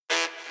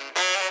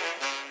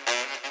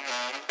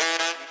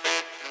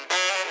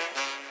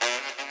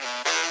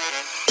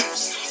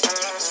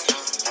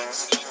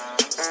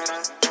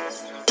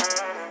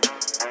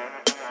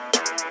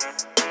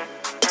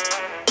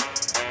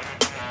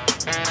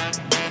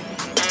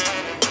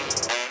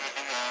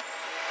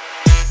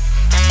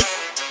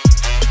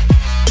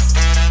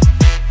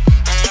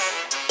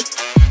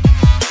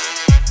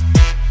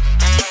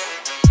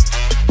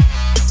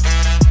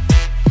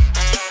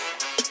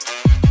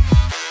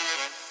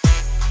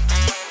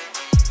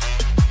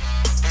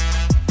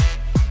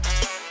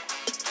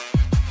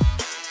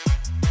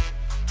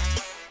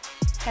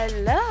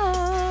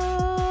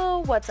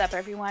What's up,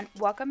 everyone?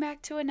 Welcome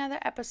back to another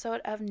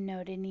episode of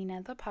No to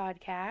Nina, the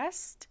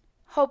podcast.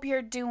 Hope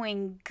you're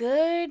doing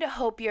good.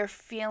 Hope you're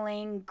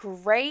feeling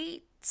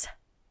great.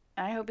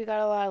 I hope you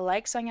got a lot of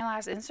likes on your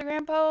last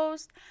Instagram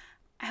post.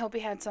 I hope you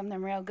had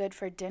something real good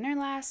for dinner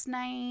last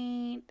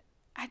night.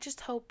 I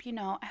just hope,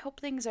 I hope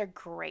things are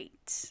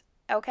great.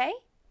 Okay?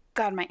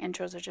 God, my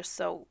intros are just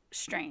so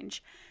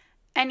strange.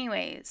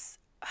 Anyways,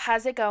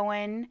 how's it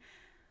going?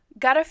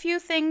 Got a few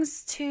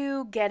things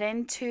to get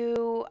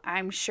into.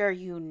 I'm sure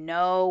you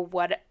know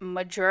what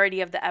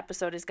majority of the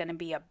episode is going to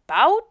be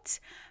about.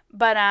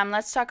 But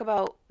let's talk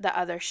about the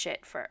other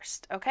shit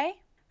first,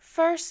 okay?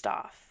 First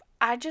off,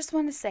 I just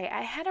want to say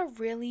I had a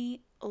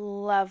really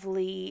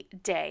lovely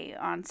day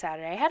on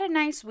Saturday. I had a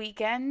nice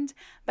weekend,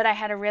 but I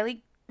had a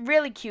really,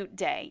 really cute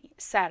day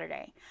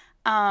Saturday.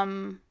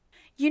 When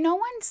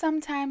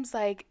sometimes,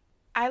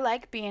 I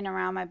like being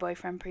around my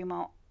boyfriend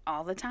Primo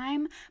all the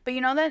time, but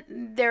you know that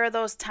there are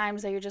those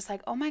times that you're just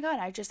like, oh my God,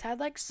 I just had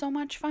so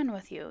much fun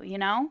with you,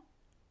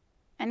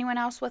 Anyone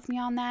else with me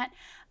on that?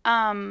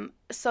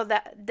 So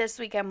that this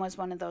weekend was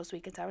one of those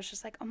weekends I was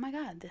just like, oh my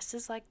God, this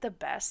is the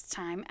best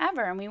time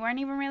ever, and we weren't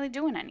even really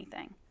doing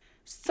anything.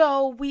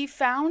 So we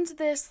found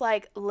this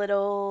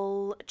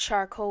little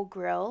charcoal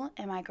grill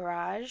in my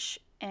garage,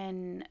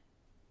 and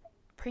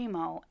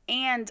Primo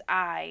and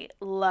I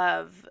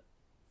love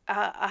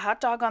a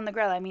hot dog on the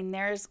grill. I mean,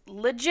 there's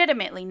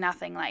legitimately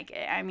nothing like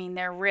it. I mean,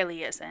 there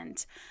really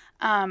isn't.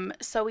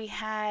 So we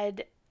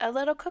had a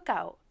little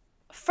cookout.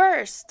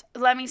 First,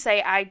 let me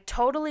say I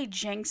totally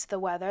jinxed the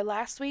weather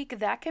last week.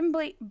 That can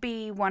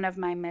be one of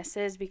my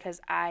misses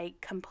because I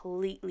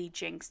completely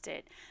jinxed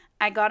it.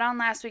 I got on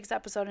last week's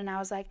episode and I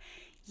was like,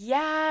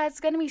 yeah, it's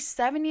going to be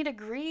 70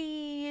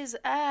 degrees.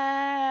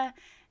 And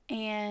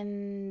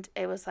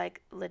it was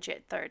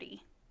legit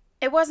 30.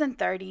 It wasn't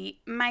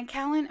 30. My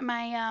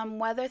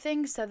weather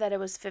thing said that it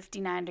was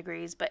 59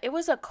 degrees, but it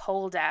was a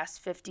cold ass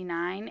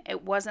 59.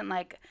 It wasn't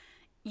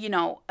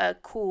a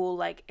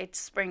cool, it's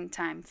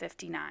springtime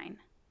 59.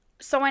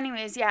 So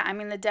anyways, yeah, I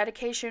mean, the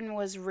dedication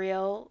was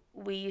real.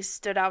 We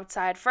stood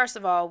outside. First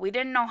of all, we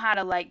didn't know how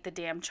to light the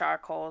damn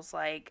charcoals.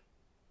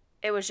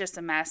 It was just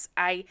a mess.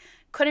 I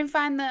couldn't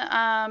find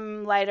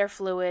the lighter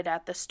fluid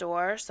at the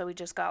store, so we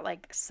just got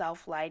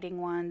self-lighting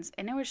ones,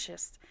 and it was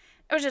just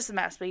a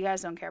mess, but you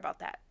guys don't care about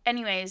that.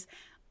 Anyways,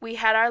 we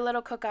had our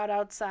little cookout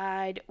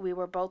outside. We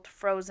were both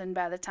frozen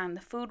by the time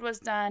the food was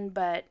done,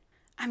 but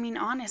I mean,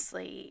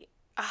 honestly,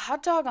 a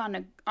hot dog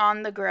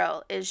on the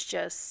grill is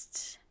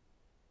just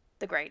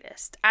the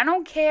greatest. I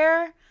don't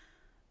care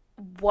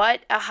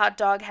what a hot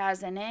dog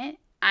has in it.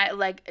 I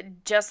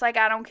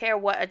don't care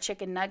what a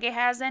chicken nugget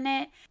has in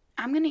it.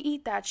 I'm going to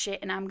eat that shit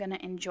and I'm going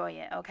to enjoy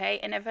it, okay?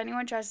 And if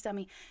anyone tries to tell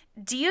me,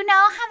 do you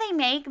know how they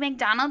make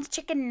McDonald's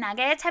chicken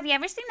nuggets? Have you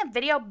ever seen the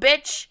video,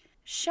 bitch?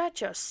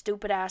 Shut your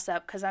stupid ass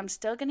up, because I'm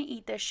still going to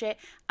eat this shit.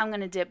 I'm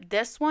going to dip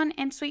this one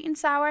in sweet and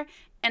sour,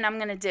 and I'm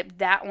going to dip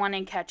that one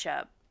in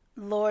ketchup.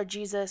 Lord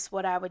Jesus,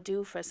 what I would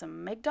do for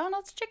some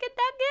McDonald's chicken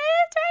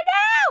nuggets right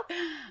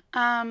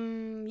now.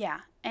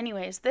 Yeah.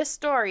 Anyways,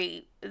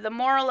 the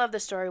moral of the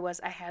story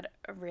was I had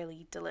a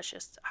really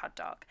delicious hot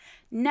dog.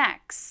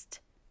 Next,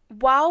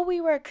 while we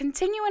were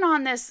continuing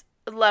on this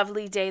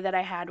lovely day that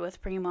I had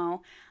with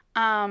Primo,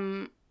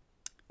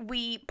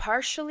 we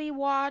partially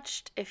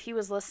watched, if he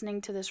was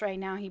listening to this right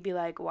now, he'd be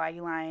like, why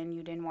you lying?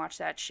 You didn't watch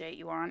that shit.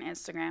 You were on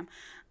Instagram.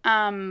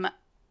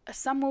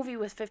 Some movie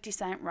with 50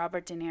 Cent,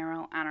 Robert De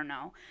Niro. I don't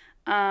know.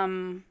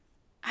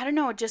 I don't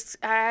know.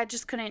 I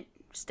just couldn't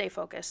stay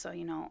focused. So,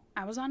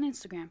 I was on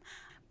Instagram.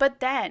 But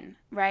then,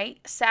 right,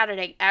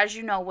 Saturday, as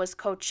you know, was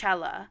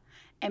Coachella.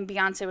 And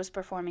Beyoncé was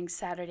performing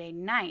Saturday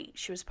night.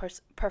 She was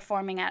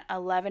performing at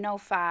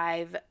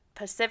 11:05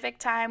 Pacific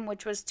time,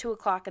 which was 2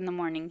 o'clock in the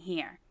morning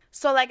here.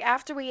 So,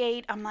 after we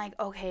ate, I'm like,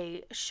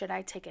 okay, should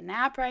I take a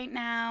nap right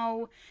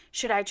now?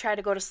 Should I try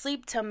to go to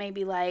sleep till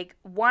maybe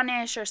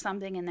 1-ish or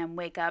something and then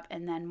wake up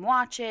and then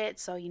watch it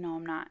so,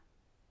 I'm not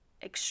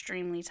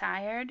extremely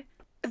tired?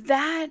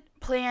 That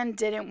plan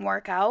didn't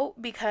work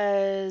out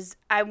because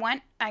I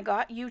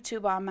got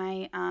YouTube on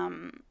my,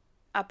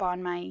 up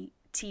on my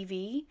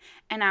TV,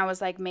 and I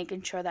was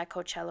making sure that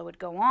Coachella would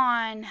go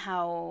on,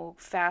 how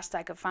fast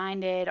I could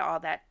find it,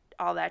 all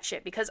that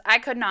shit, because I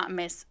could not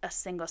miss a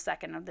single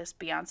second of this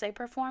Beyoncé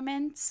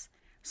performance.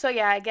 So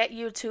yeah, I get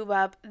YouTube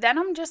up, then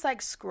I'm just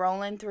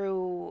scrolling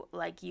through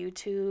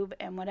YouTube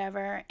and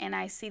whatever, and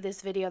I see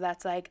this video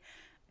that's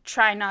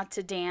try not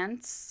to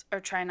dance or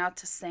try not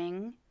to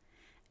sing.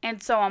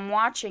 And so I'm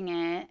watching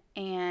it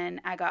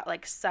and I got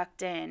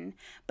sucked in.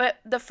 But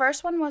the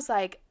first one was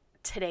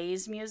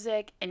today's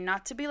music, and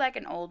not to be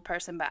an old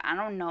person, but I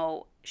don't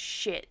know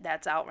shit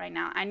that's out right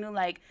now. I knew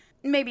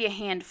maybe a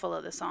handful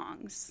of the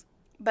songs,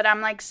 but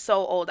I'm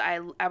so old.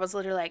 I was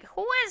literally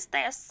who is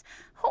this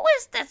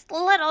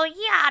little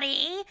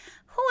Yachty,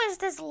 who is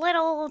this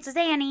little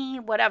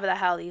Zanny, whatever the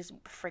hell these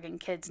friggin'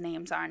 kids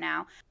names are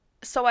now.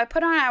 So I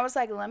put on, I was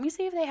let me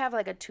see if they have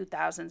a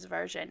 2000s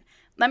version.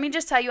 Let me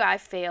just tell you, I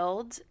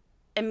failed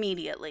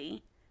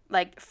immediately.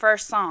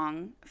 First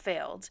song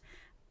failed.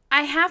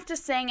 I have to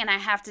sing and I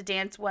have to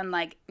dance when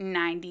like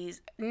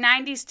 90s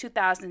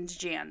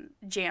 2000s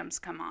jams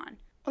come on.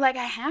 Like,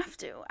 I have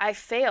to. I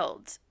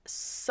failed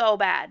so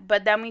bad.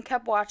 But then we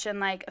kept watching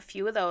like a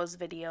few of those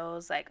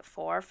videos, like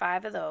 4 or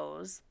 5 of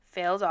those.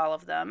 Failed all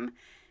of them.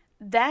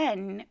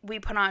 Then we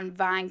put on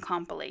Vine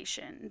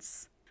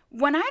compilations.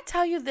 When I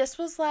tell you this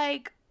was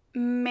like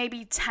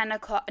maybe 10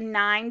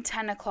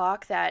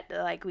 o'clock that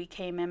like we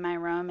came in my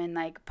room and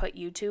like put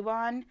YouTube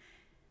on,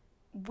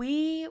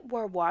 we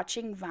were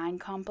watching Vine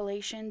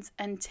compilations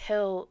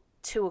until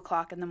 2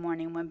 o'clock in the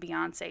morning when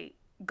Beyoncé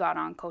got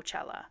on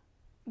Coachella.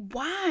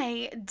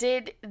 Why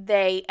did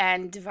they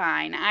end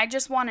Vine? I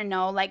just want to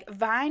know. Like,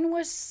 Vine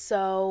was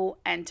so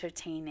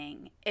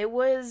entertaining. It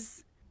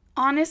was,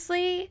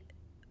 honestly,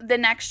 the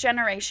next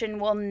generation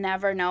will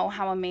never know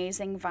how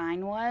amazing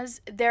Vine was.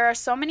 There are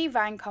so many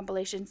Vine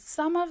compilations.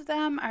 Some of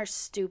them are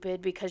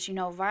stupid because, you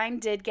know, Vine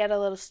did get a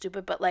little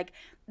stupid, but like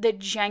the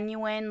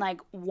genuine,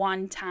 like,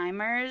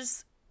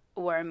 one-timers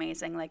were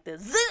amazing. Like the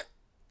zzz,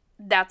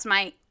 that's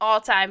my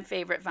all-time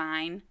favorite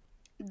Vine.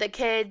 The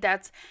kid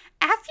that's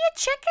F your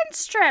chicken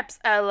strips.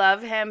 I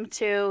love him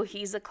too.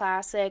 He's a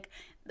classic.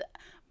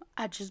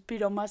 I just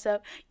beat on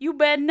myself. You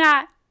better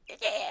not.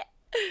 Yeah.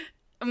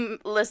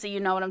 Listen, you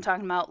know what I'm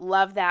talking about.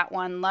 Love that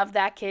one. Love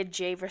that kid,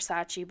 Jay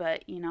Versace.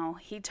 But, you know,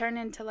 he turned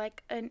into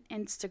like an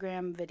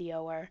Instagram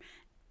video or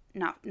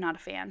not a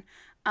fan.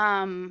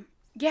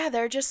 Yeah,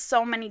 there are just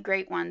so many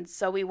great ones.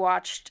 So we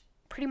watched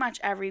pretty much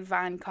every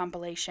Vine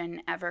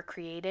compilation ever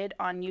created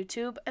on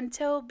YouTube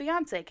until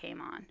Beyoncé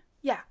came on.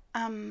 Yeah,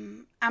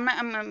 I'm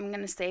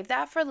gonna save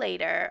that for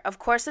later. Of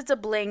course, it's a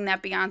bling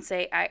that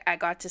Beyoncé, I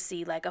got to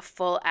see like a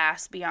full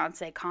ass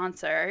Beyoncé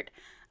concert.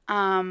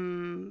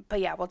 But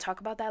yeah, we'll talk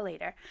about that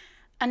later.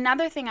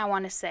 Another thing I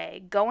want to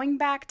say, going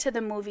back to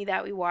the movie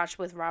that we watched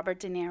with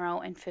Robert De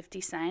Niro and 50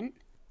 Cent,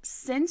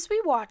 since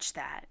we watched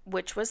that,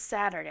 which was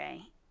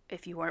Saturday,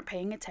 if you weren't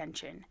paying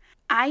attention,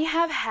 I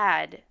have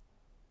had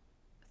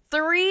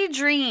 3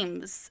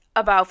 dreams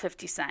about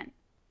 50 Cent.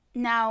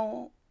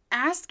 Now,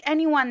 ask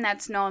anyone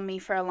that's known me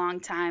for a long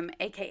time,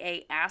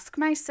 aka ask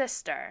my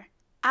sister.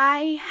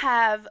 I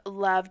have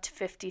loved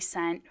 50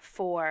 Cent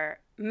for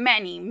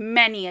many,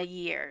 many a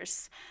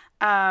years.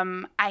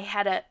 I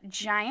had a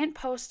giant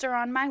poster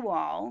on my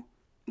wall.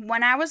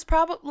 When I was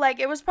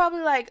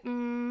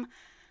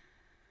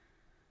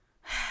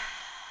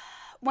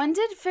when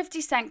did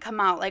 50 Cent come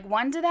out? Like,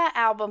 when did that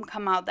album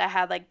come out that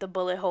had like the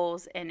bullet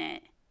holes in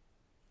it?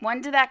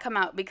 When did that come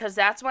out? Because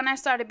that's when I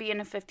started being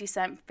a 50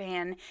 Cent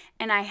fan,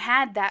 and I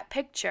had that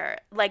picture,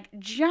 like,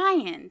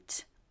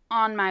 giant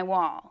on my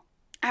wall.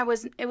 It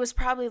was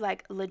probably,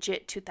 like,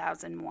 legit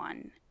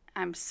 2001.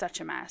 I'm such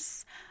a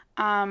mess.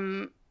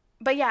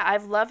 But yeah,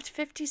 I've loved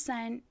 50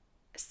 Cent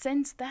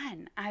since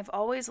then. I've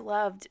always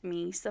loved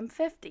me some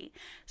 50.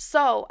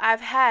 So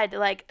I've had,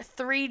 like,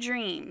 3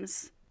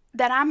 dreams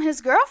that I'm his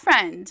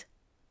girlfriend.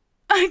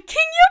 Can you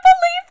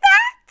believe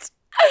that?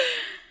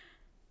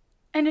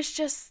 And it's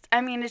just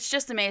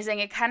amazing.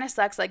 It kind of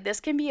sucks. Like, this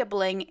can be a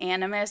bling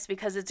animus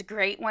because it's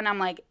great when I'm,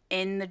 like,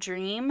 in the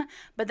dream.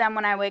 But then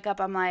when I wake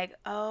up, I'm like,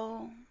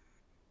 oh,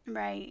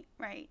 right.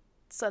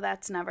 So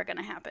that's never going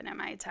to happen in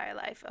my entire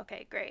life.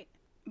 Okay, great.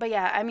 But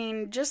yeah, I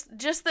mean, just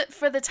that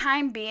for the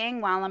time being,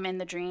 while I'm in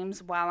the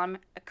dreams, while I'm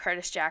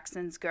Curtis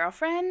Jackson's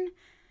girlfriend,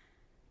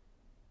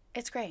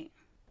 it's great.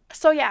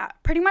 So yeah,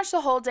 pretty much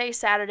the whole day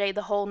Saturday,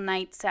 the whole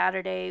night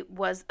Saturday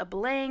was a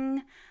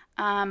bling.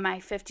 My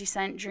 50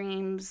 Cent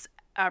dreams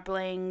are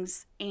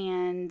blings.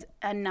 And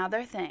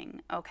another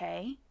thing,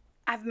 okay?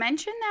 I've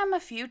mentioned them a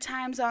few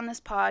times on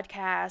this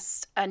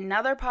podcast.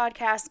 Another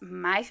podcast,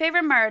 My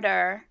Favorite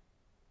Murder.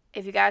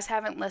 If you guys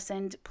haven't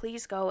listened,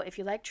 please go. If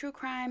you like true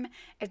crime,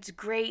 it's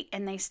great.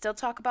 And they still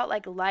talk about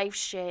like life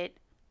shit.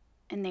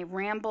 And they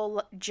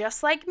ramble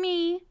just like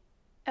me,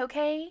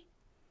 okay?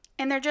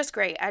 And they're just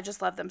great. I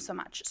just love them so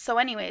much. So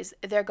anyways,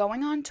 they're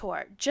going on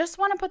tour. Just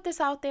want to put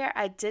this out there.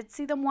 I did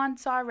see them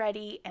once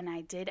already, and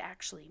I did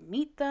actually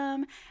meet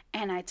them,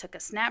 and I took a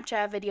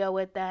Snapchat video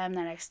with them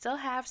that I still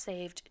have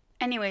saved.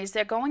 Anyways,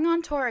 they're going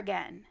on tour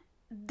again.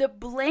 The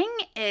bling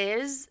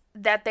is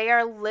that they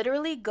are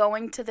literally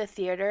going to the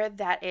theater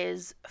that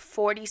is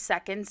 40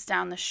 seconds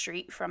down the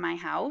street from my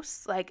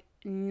house. Like,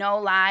 no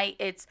lie.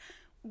 It's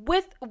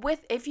with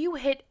if you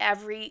hit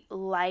every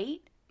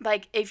light,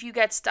 like, if you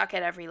get stuck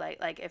at every light,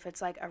 like, if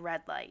it's, like, a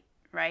red light,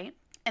 right?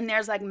 And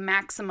there's, like,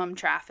 maximum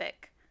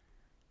traffic,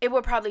 it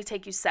would probably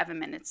take you 7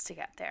 minutes to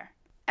get there.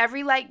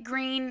 Every light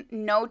green,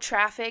 no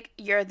traffic,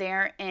 you're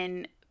there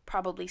in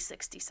probably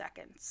 60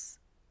 seconds.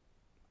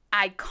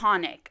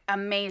 Iconic.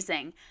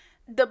 Amazing.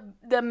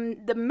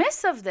 The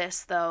miss of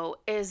this, though,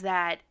 is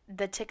that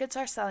the tickets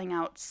are selling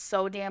out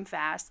so damn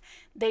fast.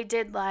 They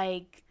did,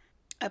 like,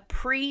 a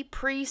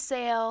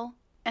pre-sale,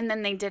 and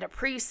then they did a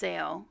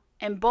pre-sale.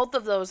 And both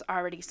of those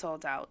already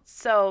sold out.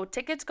 So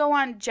tickets go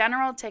on,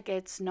 general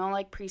tickets, no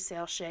like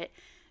pre-sale shit,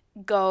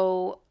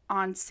 go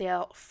on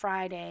sale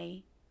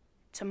Friday,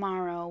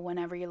 tomorrow,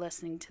 whenever you're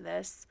listening to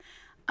this.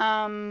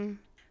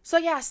 So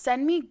yeah,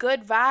 send me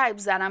good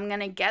vibes that I'm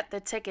going to get the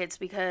tickets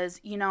because,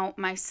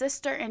 my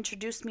sister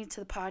introduced me to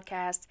the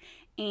podcast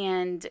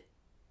and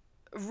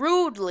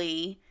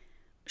rudely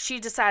she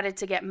decided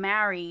to get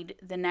married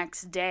the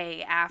next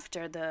day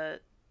after the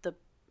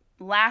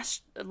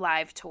last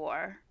live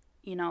tour,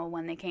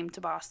 when they came to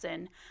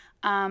Boston.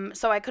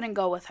 So I couldn't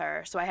go with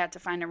her. So I had to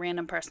find a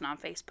random person on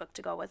Facebook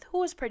to go with, who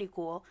was pretty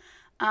cool.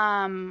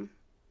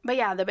 But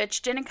yeah, the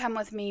bitch didn't come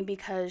with me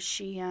because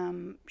she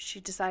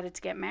decided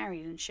to get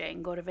married and shit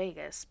and go to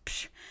Vegas.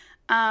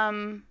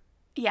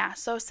 Yeah,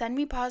 so send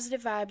me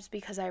positive vibes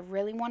because I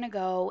really want to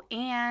go,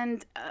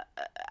 and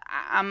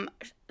I'm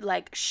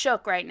like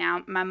shook right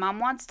now. My mom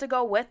wants to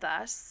go with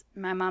us.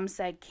 My mom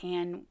said,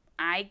 "Can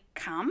I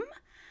come?"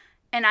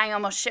 And I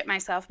almost shit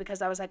myself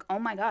because I was like, "Oh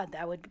my God,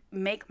 that would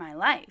make my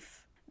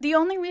life." The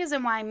only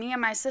reason why me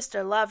and my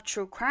sister love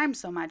true crime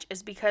so much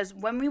is because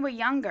when we were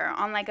younger,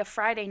 on like a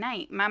Friday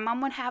night, my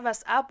mom would have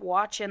us up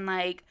watching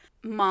like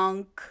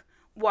Monk,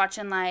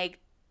 watching like,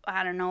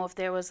 I don't know if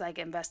there was like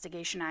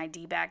Investigation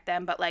ID back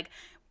then, but like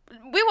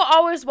we were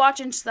always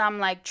watching some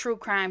like true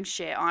crime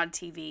shit on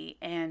TV,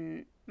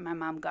 and my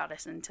mom got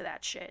us into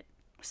that shit.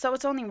 So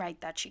it's only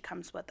right that she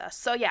comes with us.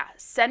 So yeah,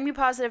 send me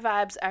positive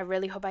vibes. I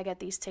really hope I get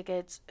these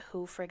tickets.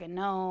 Who friggin'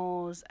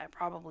 knows? I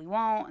probably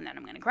won't, and then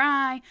I'm gonna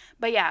cry.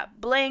 But yeah,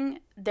 Bling,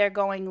 they're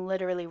going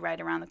literally right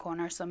around the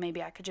corner, so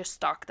maybe I could just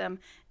stalk them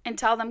and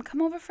tell them,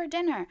 come over for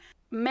dinner.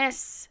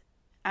 Miss,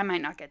 I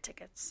might not get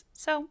tickets.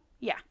 So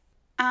yeah.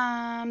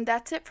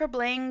 That's it for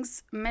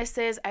Blings.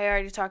 Misses, I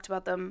already talked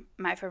about them.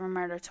 My Favorite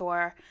Murder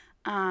Tour.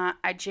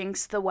 I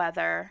jinxed the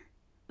weather.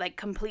 Like,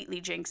 completely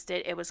jinxed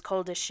it. It was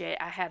cold as shit.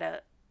 I had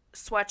a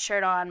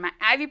sweatshirt on, my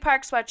Ivy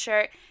Park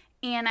sweatshirt,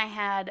 and I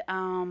had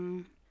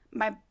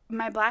my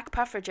black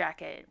puffer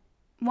jacket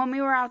when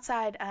we were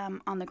outside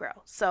on the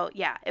grill. So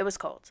yeah, it was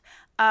cold.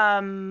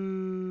 What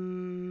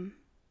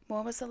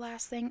was the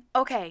last thing?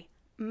 Okay,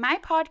 my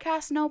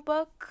podcast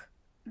notebook.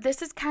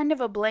 This is kind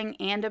of a bling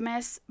and a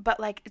miss, but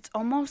like it's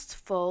almost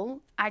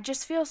full. I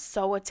just feel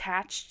so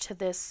attached to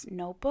this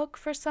notebook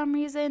for some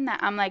reason that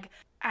I'm like,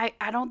 I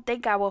don't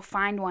think I will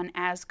find one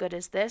as good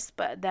as this,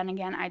 but then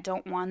again, I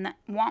don't want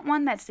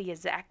one that's the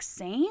exact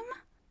same.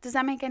 Does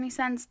that make any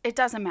sense? It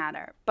doesn't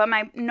matter. But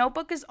my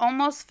notebook is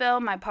almost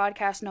filled, my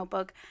podcast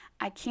notebook.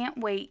 I can't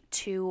wait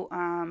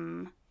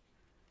to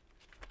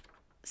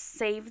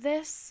save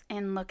this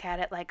and look at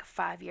it like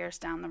 5 years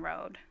down the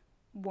road.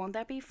 Won't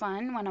that be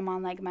fun when I'm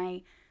on like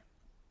my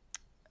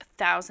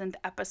 1,000th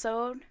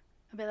episode?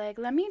 I'll be like,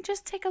 let me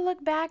just take a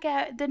look back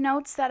at the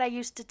notes that I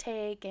used to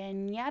take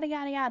and yada,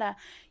 yada, yada.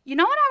 You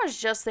know what I was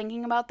just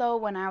thinking about, though,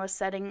 when I was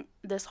setting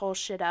this whole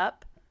shit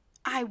up?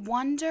 I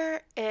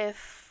wonder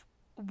if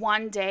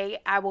one day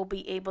I will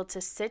be able to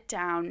sit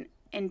down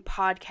and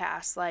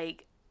podcast,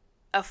 like,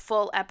 a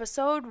full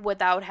episode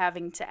without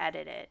having to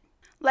edit it.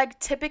 Like,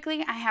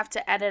 typically, I have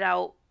to edit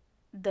out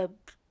the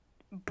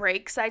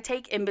breaks I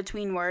take in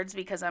between words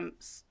because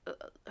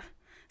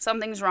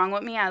something's wrong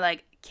with me. I,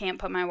 like, can't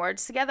put my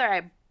words together.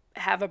 I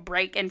have a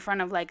break in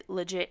front of like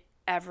legit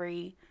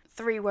every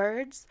 3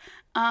 words.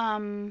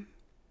 I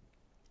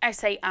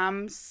say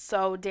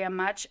so damn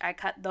much. I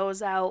cut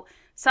those out.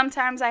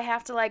 Sometimes I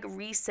have to like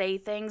re-say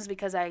things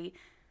because I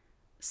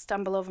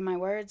stumble over my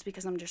words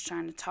because I'm just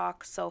trying to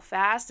talk so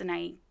fast and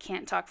I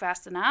can't talk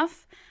fast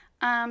enough.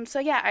 So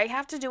yeah, I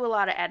have to do a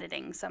lot of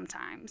editing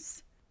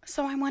sometimes.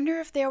 So I wonder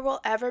if there will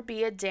ever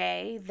be a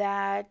day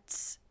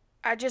that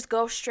I just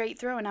go straight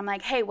through and I'm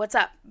like, hey, what's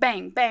up?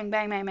 Bang, bang,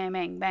 bang, bang, bang,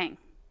 bang, bang.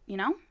 You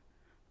know?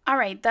 All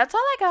right, that's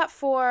all I got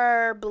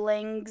for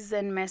blings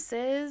and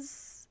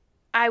misses.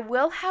 I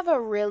will have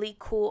a really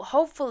cool,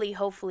 hopefully,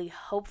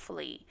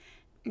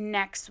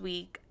 next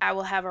week, I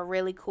will have a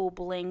really cool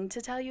bling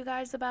to tell you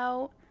guys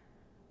about.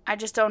 I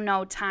just don't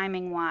know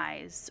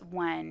timing-wise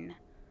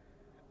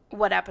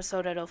what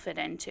episode it'll fit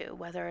into,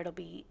 whether it'll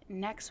be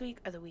next week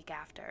or the week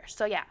after.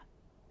 So yeah,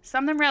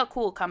 something real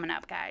cool coming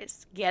up,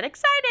 guys. Get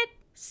excited!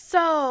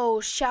 So,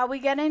 shall we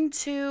get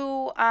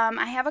into,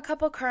 I have a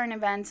couple current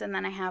events, and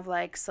then I have,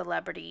 like,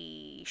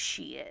 celebrity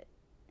shit.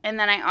 And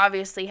then I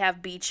obviously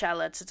have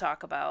Beachella to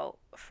talk about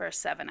for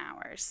 7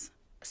 hours.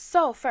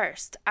 So,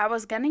 first, I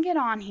was going to get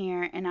on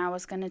here, and I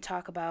was going to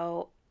talk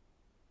about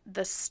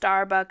the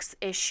Starbucks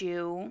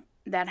issue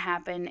that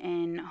happened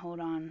in,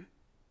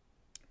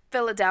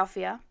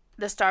 Philadelphia.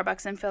 The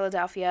Starbucks in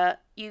Philadelphia.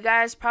 You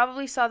guys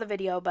probably saw the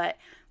video, but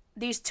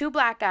these 2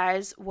 black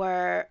guys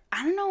were,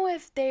 I don't know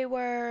if they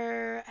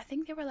were, I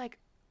think they were like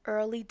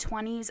early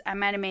 20s. I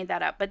might have made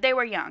that up, but they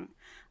were young.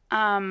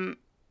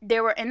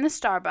 They were in the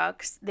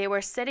Starbucks. They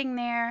were sitting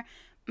there,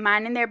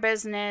 minding their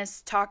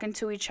business, talking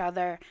to each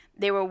other.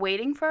 They were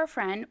waiting for a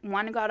friend.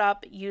 One got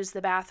up, used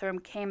the bathroom,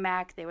 came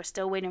back. They were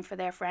still waiting for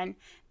their friend.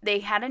 They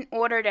hadn't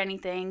ordered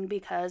anything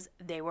because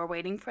they were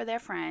waiting for their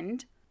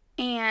friend.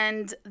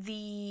 And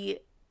the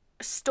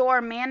store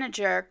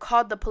manager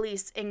called the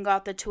police and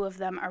got the 2 of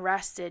them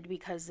arrested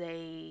because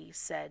they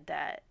said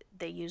that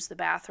they used the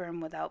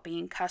bathroom without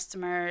being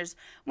customers.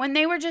 When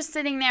they were just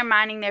sitting there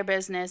minding their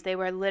business, they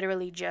were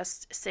literally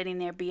just sitting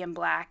there being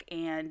black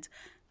and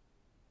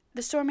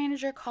the store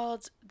manager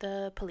called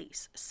the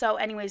police. So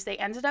anyways, they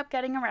ended up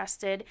getting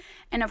arrested.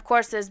 And of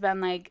course, there's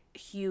been like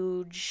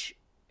huge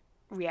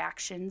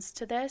reactions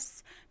to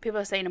this. People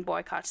are saying to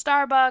boycott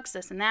Starbucks,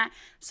 this and that.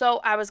 So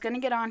I was going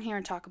to get on here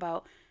and talk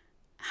about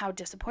how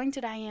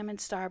disappointed I am in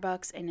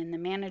Starbucks and in the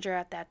manager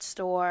at that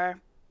store.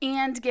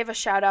 And give a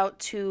shout out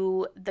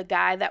to the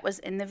guy that was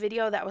in the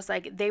video that was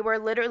like, they were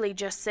literally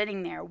just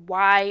sitting there.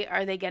 Why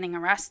are they getting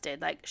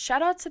arrested? Like,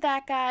 shout out to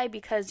that guy,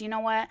 because you know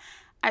what?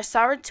 I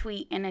saw a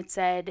tweet and it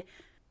said,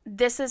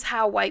 this is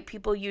how white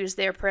people use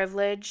their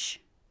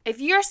privilege.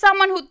 If you're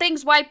someone who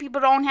thinks white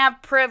people don't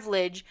have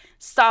privilege,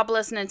 stop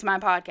listening to my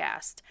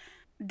podcast.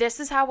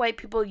 This is how white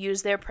people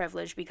use their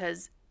privilege,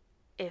 because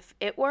if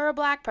it were a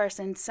black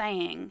person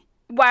saying,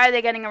 why are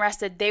they getting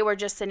arrested? They were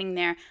just sitting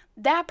there.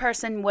 That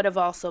person would have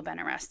also been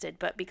arrested.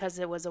 But because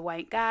it was a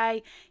white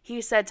guy,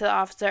 he said to the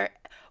officer,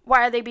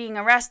 why are they being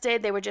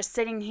arrested? They were just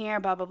sitting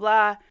here, blah, blah,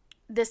 blah.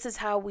 This is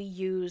how we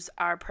use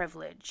our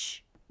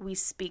privilege. We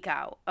speak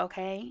out,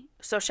 okay?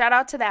 So shout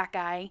out to that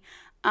guy.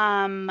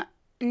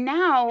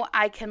 Now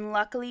I can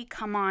luckily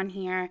come on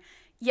here.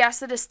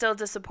 Yes, it is still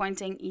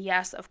disappointing.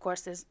 Yes, of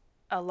course, there's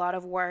a lot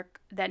of work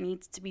that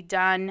needs to be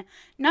done.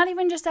 Not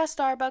even just at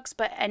Starbucks,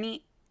 but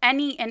any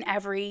and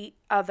every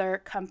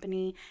other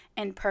company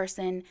and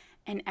person,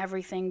 and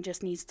everything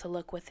just needs to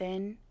look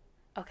within,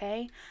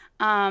 okay?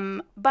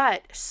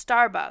 But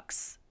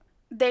Starbucks,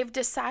 they've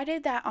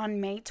decided that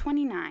on May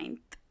 29th,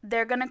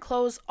 they're going to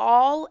close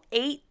all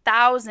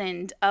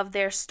 8,000 of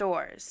their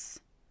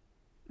stores,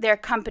 their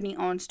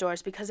company-owned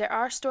stores, because there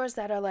are stores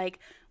that are like,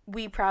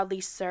 we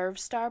proudly serve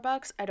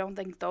Starbucks. I don't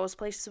think those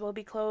places will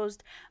be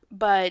closed,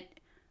 but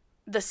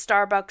the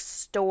Starbucks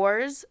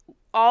stores,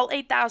 all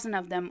 8,000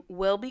 of them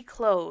will be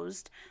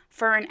closed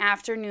for an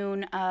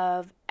afternoon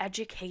of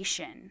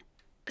education.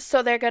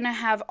 So they're going to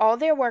have all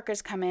their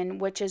workers come in,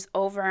 which is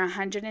over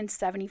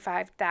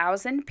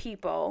 175,000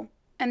 people.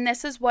 And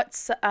this is what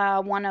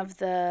one of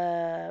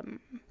the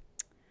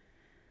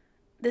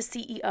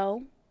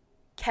CEO,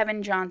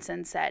 Kevin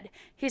Johnson, said.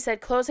 He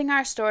said, closing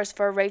our stores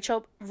for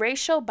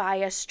racial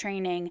bias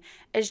training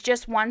is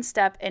just one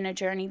step in a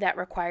journey that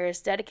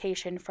requires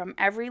dedication from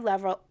every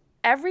level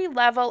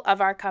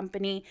of our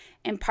company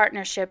and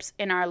partnerships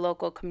in our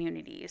local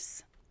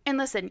communities. And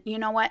listen, you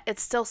know what? It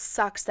still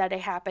sucks that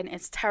it happened.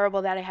 It's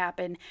terrible that it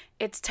happened.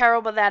 It's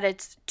terrible that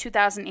it's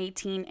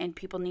 2018 and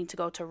people need to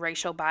go to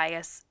racial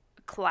bias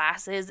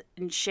classes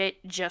and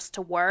shit just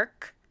to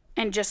work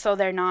and just so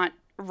they're not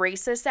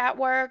racist at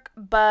work.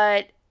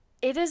 But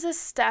it is a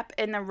step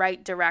in the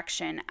right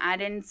direction. I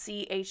didn't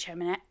see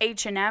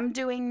H&M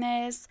doing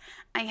this.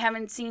 I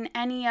haven't seen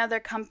any other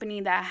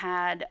company that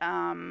had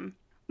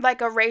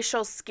like a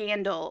racial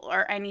scandal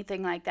or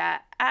anything like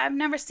that. I've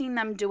never seen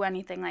them do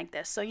anything like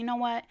this. So you know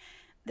what?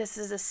 This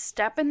is a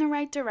step in the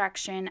right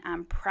direction.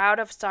 I'm proud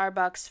of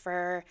Starbucks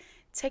for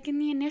taking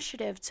the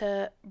initiative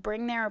to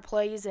bring their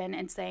employees in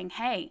and saying,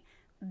 hey,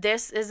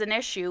 this is an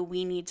issue.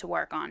 We need to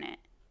work on it.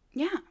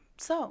 Yeah,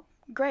 so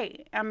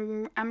great.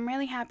 I'm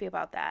really happy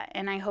about that.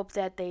 And I hope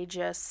that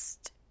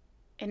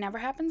it never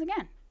happens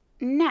again.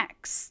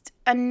 Next,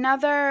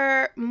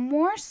 another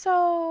more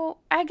so,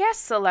 I guess,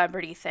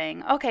 celebrity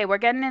thing. Okay, we're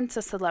getting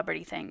into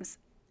celebrity things.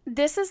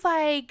 This is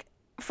like,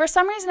 for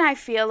some reason, I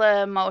feel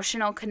an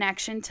emotional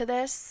connection to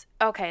this.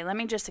 Okay, let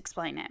me just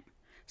explain it.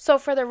 So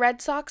for the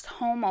Red Sox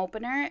home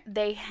opener,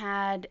 they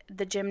had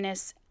the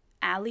gymnast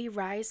Aly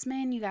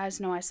Raisman. You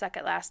guys know I suck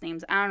at last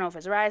names. I don't know if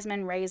it's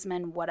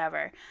Raisman,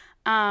 whatever.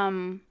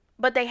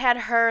 But they had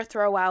her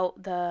throw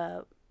out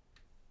the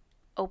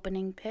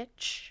opening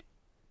pitch.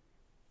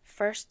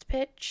 First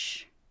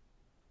pitch,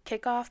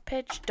 kickoff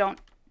pitch, don't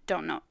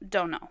know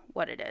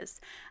what it is.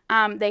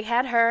 They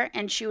had her,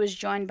 and she was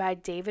joined by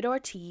David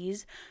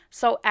Ortiz.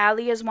 So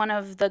Aly is one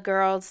of the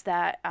girls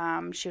that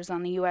she was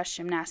on the U.S.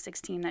 gymnastics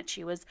team that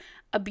she was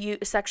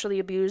sexually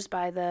abused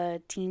by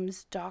the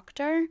team's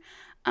doctor.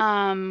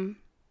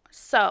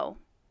 So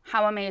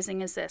how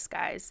amazing is this,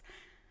 guys?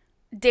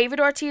 David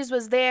Ortiz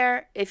was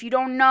there. If you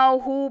don't know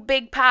who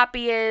Big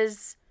Papi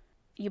is,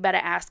 you better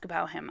ask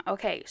about him.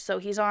 Okay, so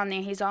he's on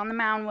there. He's on the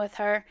mound with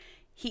her.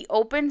 He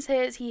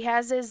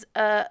has his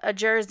a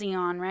jersey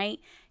on, right?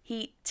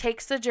 He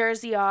takes the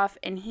jersey off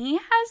and he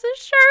has a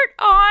shirt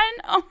on.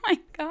 Oh my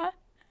God.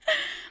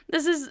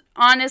 This is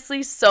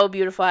honestly so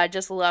beautiful. I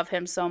just love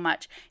him so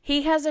much.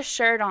 He has a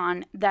shirt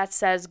on that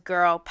says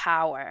girl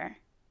power.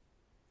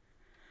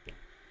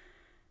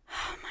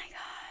 Oh my God.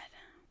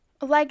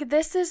 Like,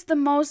 this is the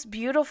most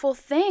beautiful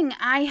thing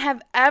I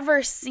have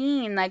ever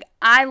seen. Like,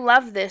 I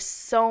love this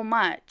so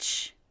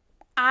much.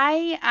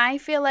 I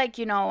feel like,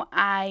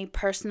 I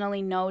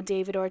personally know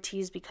David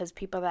Ortiz because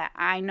people that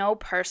I know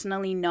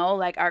personally know,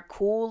 like, are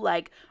cool,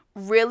 like,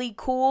 really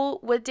cool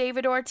with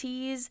David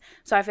Ortiz.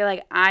 So I feel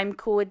like I'm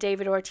cool with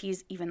David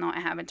Ortiz, even though I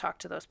haven't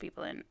talked to those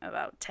people in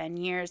about 10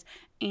 years.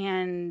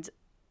 And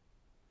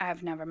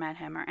I've never met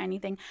him or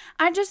anything.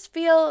 I just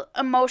feel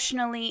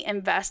emotionally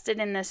invested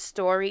in this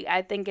story.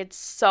 I think it's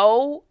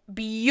so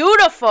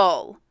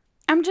beautiful.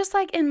 I'm just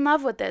like in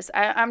love with this.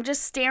 I'm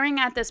just staring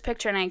at this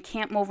picture and I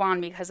can't move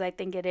on because I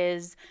think it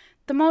is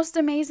the most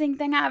amazing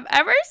thing I've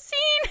ever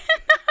seen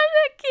as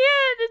a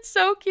kid. It's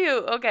so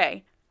cute.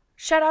 Okay.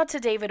 Shout out to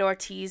David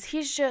Ortiz.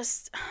 He's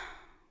just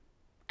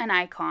an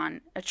icon.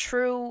 A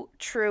true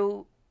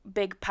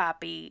Big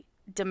Papi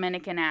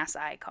Dominican ass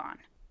icon.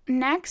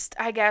 Next,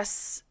 I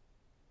guess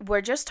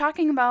we're just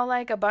talking about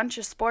like a bunch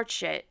of sports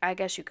shit. I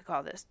guess you could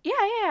call this.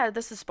 Yeah,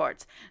 this is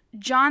sports.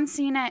 John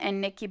Cena and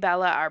Nikki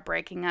Bella are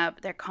breaking up.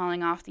 They're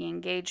calling off the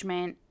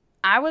engagement.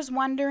 I was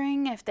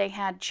wondering if they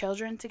had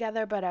children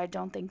together, but I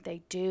don't think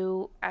they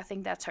do. I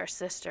think that's her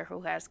sister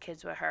who has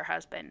kids with her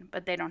husband,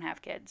 but they don't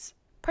have kids.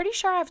 Pretty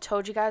sure I've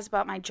told you guys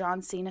about my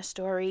John Cena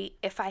story.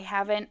 If I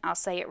haven't, I'll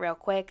say it real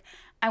quick.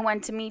 I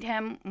went to meet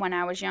him when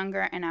I was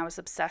younger and I was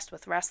obsessed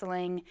with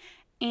wrestling.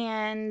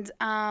 And,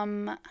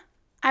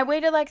 I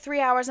waited like 3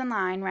 hours in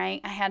line, right?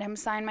 I had him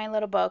sign my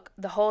little book.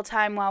 The whole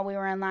time while we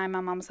were in line,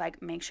 my mom was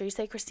like, make sure you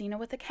say Christina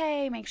with a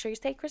K. Make sure you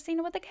say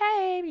Christina with a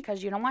K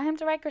because you don't want him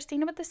to write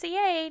Christina with the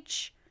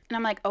CH. And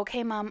I'm like,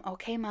 okay, mom.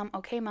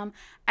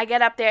 I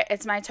get up there.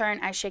 It's my turn.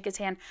 I shake his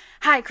hand.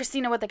 Hi,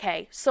 Christina with a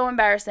K. So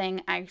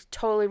embarrassing. I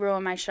totally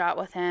ruined my shot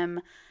with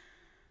him.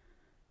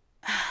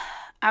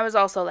 I was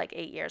also like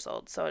 8 years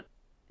old, so it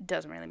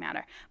doesn't really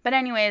matter. But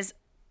anyways,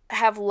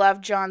 have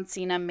loved John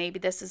Cena. Maybe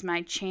this is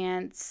my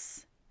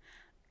chance.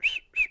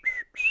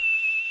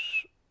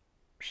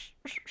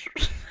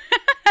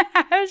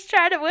 I was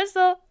trying to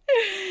whistle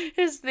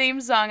his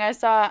theme song. I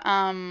saw,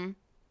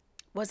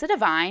 was it a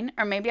Vine?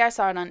 Or maybe I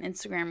saw it on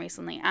Instagram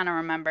recently. I don't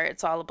remember.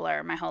 It's all a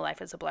blur. My whole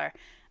life is a blur.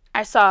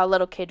 I saw a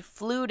little kid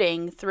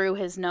fluting through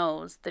his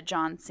nose the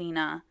John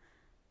Cena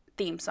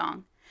theme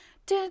song.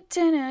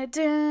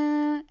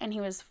 And he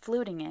was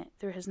fluting it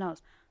through his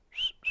nose.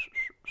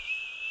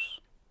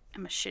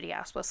 I'm a shitty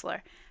ass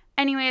whistler.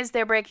 Anyways,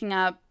 they're breaking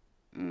up.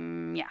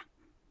 Yeah.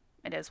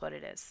 It is what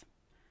it is.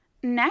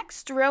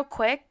 Next, real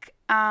quick,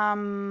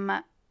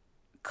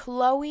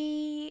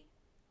 Chloe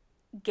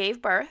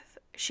gave birth.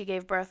 She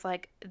gave birth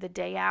like the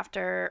day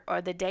after,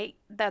 or the date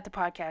that the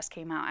podcast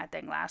came out, I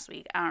think last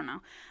week. I don't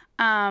know.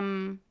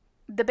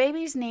 The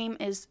baby's name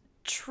is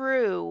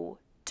True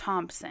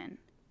Thompson.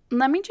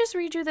 Let me just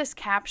read you this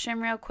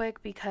caption real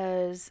quick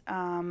because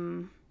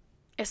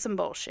it's some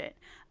bullshit,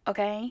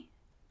 okay?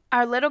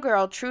 Our little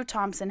girl, True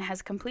Thompson,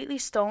 has completely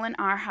stolen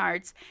our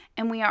hearts,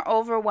 and we are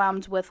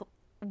overwhelmed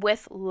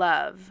with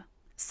love.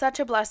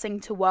 Such a blessing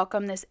to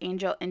welcome this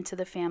angel into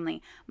the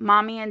family.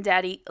 Mommy and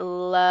Daddy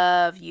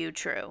love you,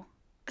 True.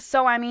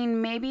 So, I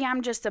mean, maybe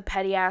I'm just a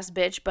petty-ass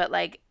bitch, but,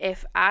 like,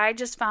 if I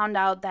just found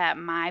out that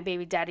my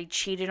baby daddy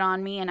cheated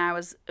on me and I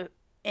was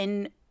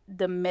in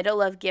the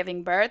middle of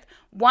giving birth,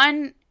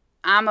 one,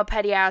 I'm a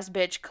petty-ass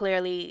bitch,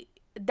 clearly.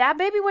 That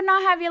baby would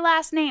not have your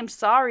last name.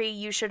 Sorry,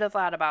 you should have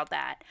thought about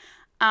that.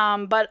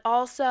 But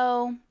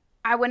also,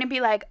 I wouldn't be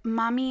like,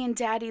 Mommy and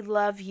Daddy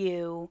love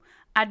you.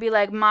 I'd be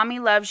like, Mommy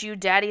loves you.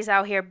 Daddy's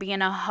out here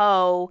being a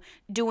hoe,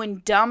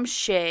 doing dumb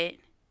shit.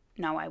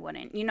 No, I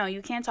wouldn't. You know,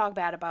 you can't talk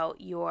bad about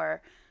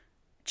your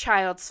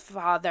child's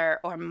father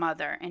or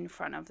mother in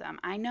front of them.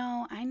 I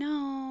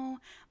know.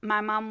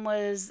 My mom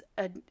was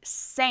a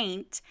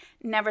saint,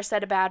 never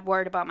said a bad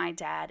word about my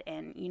dad.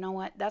 And you know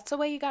what? That's the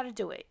way you got to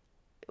do it.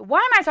 Why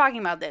am I talking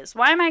about this?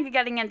 Why am I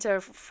getting into a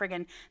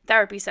friggin'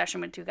 therapy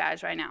session with two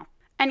guys right now?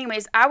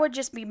 Anyways, I would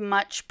just be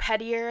much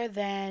pettier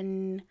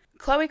than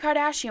Khloe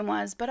Kardashian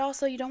was, but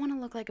also you don't want to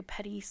look like a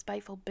petty,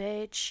 spiteful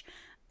bitch.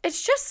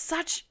 It's just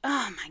such,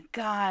 oh my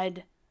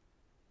God.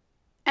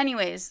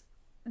 Anyways,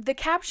 the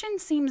caption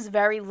seems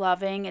very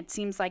loving. It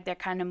seems like they're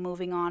kind of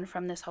moving on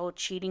from this whole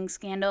cheating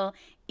scandal,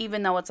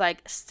 even though it's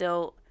like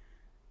still,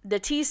 the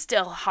tea's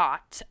still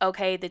hot,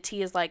 okay? The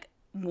tea is like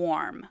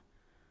warm.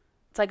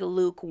 It's like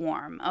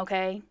lukewarm,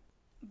 okay?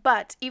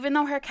 But even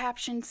though her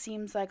caption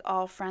seems like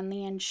all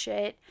friendly and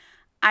shit,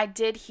 I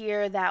did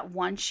hear that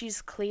once she's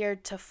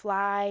cleared to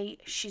fly,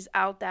 she's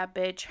out that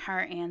bitch, her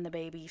and the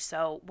baby.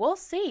 So we'll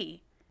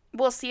see.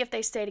 We'll see if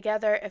they stay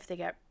together, if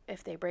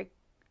they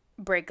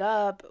break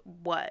up,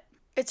 what.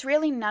 It's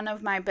really none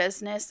of my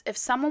business. If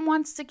someone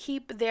wants to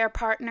keep their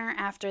partner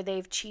after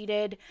they've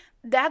cheated,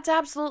 that's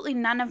absolutely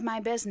none of my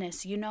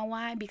business. You know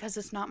why? Because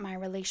it's not my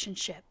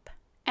relationship.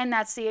 And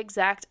that's the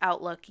exact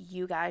outlook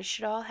you guys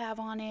should all have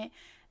on it.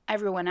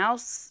 Everyone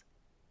else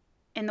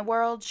in the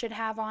world should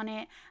have on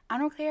it. I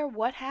don't care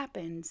what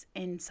happens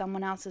in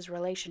someone else's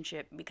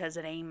relationship because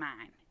it ain't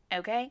mine,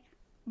 okay?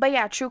 But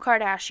yeah, True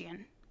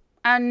Kardashian.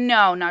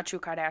 No, not True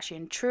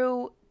Kardashian.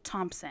 True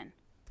Thompson.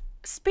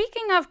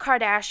 Speaking of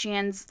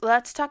Kardashians,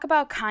 let's talk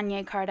about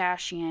Kanye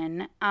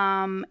Kardashian.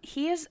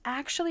 He is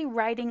actually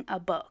writing a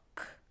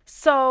book.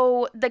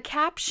 So the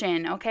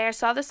caption, okay, I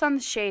saw this on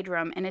the Shade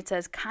Room, and it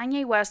says,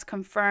 Kanye West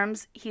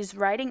confirms he's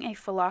writing a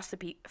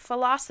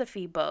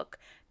philosophy book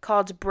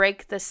called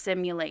Break the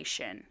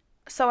Simulation.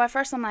 So at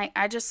first I'm like,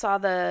 I just saw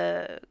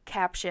the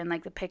caption,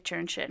 like the picture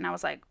and shit, and I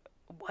was like,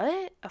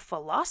 what? A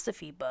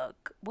philosophy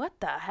book? what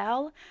the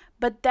hell?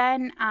 But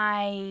then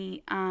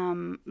I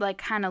like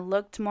kind of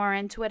looked more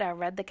into it. I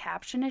read the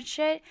caption and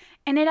shit,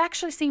 and it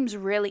actually seems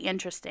really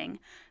interesting.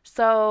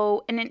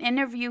 So in an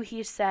interview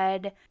he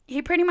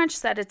pretty much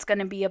said it's going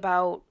to be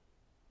about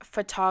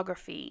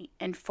photography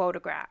and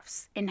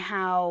photographs and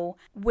how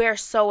we're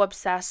so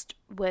obsessed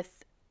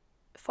with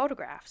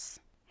photographs.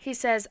 He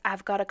says,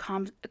 I've got a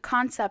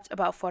concept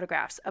about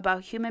photographs,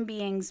 about human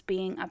beings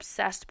being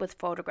obsessed with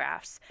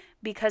photographs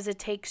because it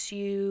takes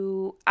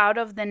you out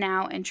of the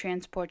now and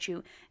transports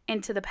you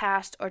into the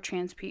past or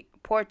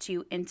transports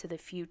you into the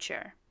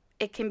future.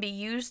 It can be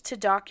used to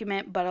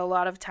document, but a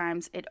lot of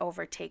times it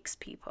overtakes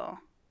people.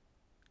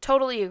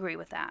 Totally agree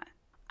with that.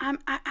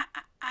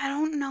 I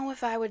don't know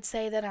if I would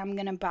say that I'm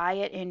going to buy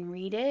it and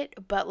read it,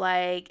 but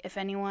like if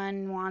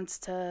anyone wants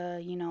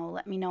to,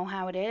 let me know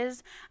how it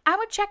is, I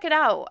would check it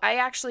out. I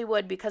actually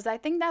would, because I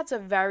think that's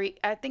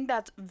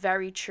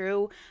very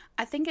true.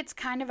 I think it's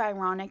kind of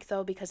ironic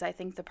though, because I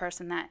think the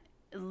person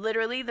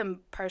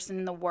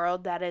in the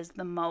world that is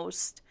the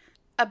most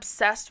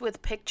obsessed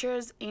with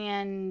pictures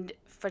and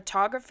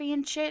photography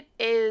and shit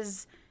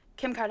is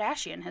Kim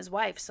Kardashian, his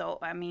wife. So,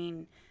 I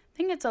mean, I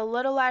think it's a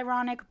little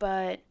ironic,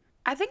 but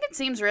I think it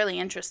seems really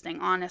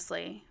interesting,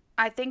 honestly.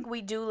 I think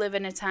we do live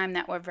in a time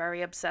that we're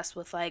very obsessed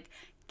with, like,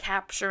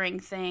 capturing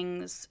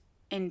things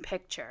in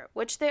picture,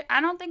 which I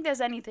don't think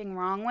there's anything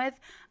wrong with,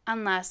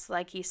 unless,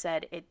 like he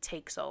said, it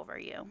takes over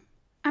you.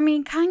 I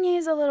mean, Kanye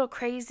is a little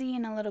crazy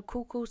and a little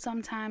cuckoo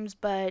sometimes,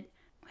 but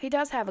he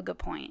does have a good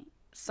point.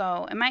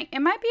 So it might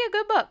be a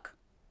good book.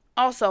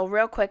 Also,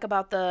 real quick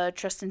about the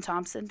Tristan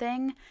Thompson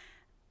thing.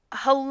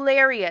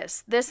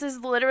 Hilarious. This is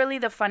literally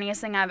the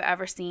funniest thing I've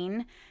ever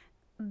seen.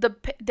 The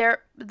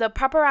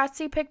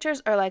paparazzi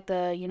pictures are like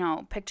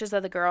the, pictures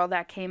of the girl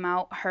that came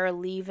out, her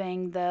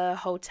leaving the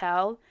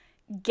hotel.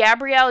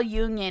 Gabrielle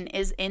Union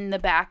is in the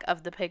back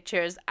of the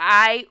pictures.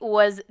 I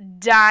was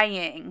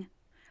dying.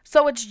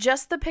 So it's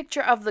just the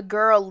picture of the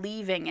girl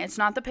leaving. It's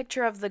not the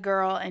picture of the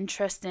girl and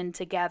Tristan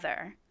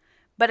together.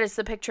 But it's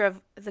the picture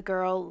of the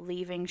girl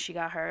leaving. She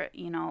got her,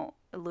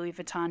 Louis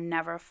Vuitton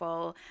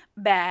Neverfull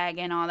bag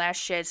and all that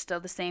shit. Still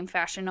the same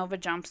Fashion Nova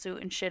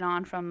jumpsuit and shit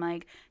on from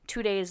like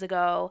 2 days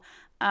ago.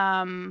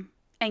 And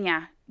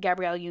yeah,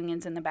 Gabrielle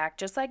Union's in the back,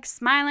 just like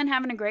smiling,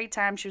 having a great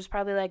time. She was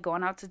probably like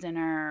going out to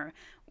dinner or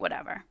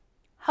whatever.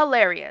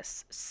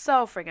 Hilarious.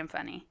 So freaking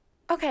funny.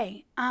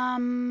 Okay,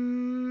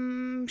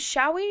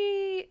 shall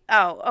we?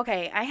 Oh,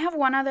 okay, I have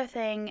one other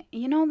thing.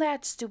 You know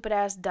that stupid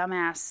ass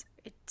dumbass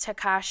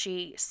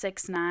Tekashi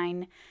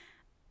 6ix9ine?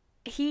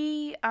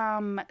 He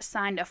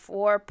signed a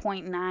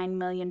 $4.9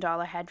 million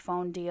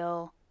headphone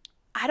deal.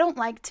 I don't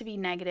like to be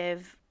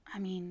negative. I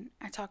mean,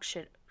 I talk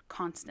shit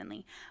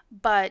constantly,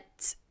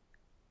 but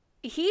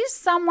he's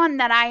someone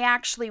that I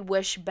actually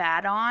wish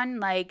bad on.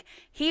 Like,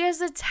 he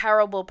is a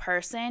terrible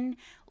person.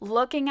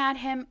 Looking at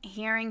him,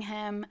 hearing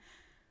him,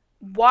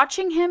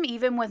 watching him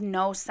even with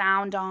no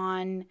sound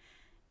on,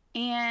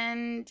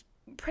 and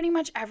pretty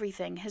much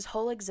everything. His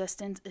whole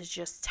existence is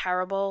just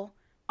terrible.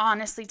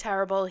 Honestly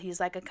terrible. He's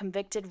like a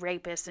convicted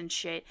rapist and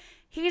shit.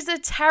 He's a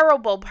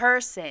terrible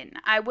person.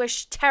 I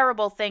wish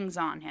terrible things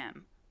on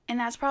him. And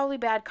that's probably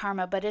bad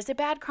karma, but is it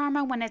bad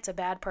karma when it's a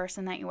bad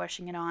person that you're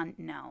wishing it on?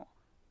 No.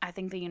 I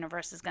think the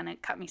universe is going to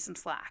cut me some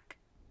slack.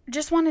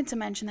 Just wanted to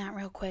mention that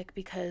real quick,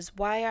 because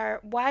why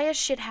is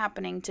shit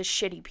happening to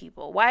shitty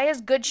people? Why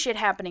is good shit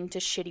happening to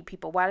shitty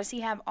people? Why does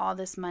he have all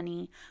this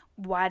money?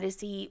 Why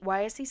is he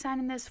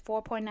signing this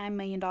 $4.9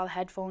 million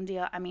headphone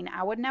deal? I mean,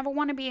 I would never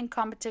want to be in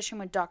competition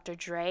with Dr.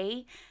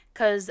 Dre,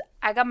 because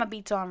I got my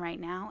Beats on right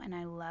now and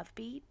I love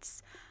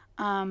Beats.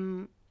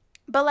 But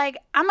like,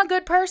 I'm a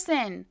good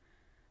person.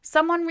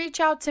 Someone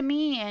reach out to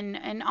me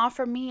and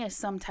offer me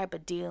some type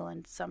of deal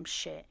and some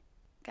shit.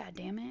 God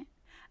damn it.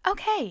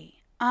 Okay.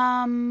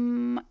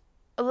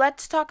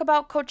 Let's talk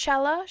about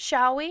Coachella,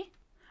 shall we?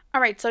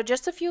 All right, so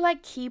just a few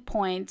like key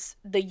points.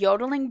 The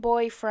yodeling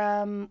boy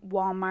from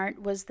Walmart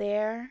was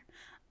there.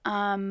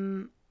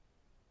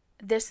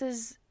 This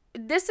is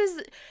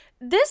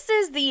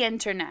the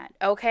internet,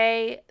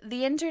 okay?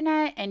 The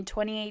internet in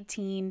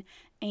 2018,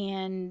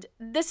 and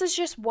this is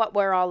just what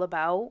we're all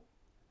about.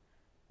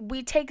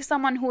 We take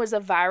someone who is a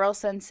viral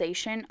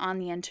sensation on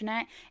the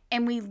internet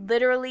and we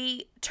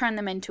literally turn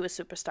them into a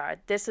superstar.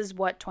 This is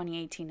what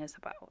 2018 is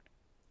about.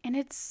 And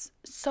it's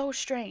so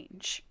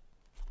strange.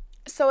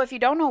 So if you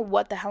don't know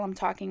what the hell I'm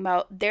talking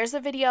about, there's a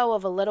video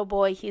of a little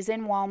boy. He's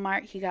in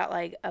Walmart. He got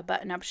like a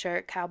button-up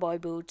shirt, cowboy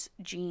boots,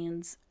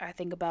 jeans, I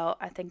think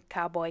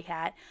cowboy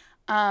hat.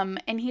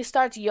 And he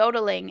starts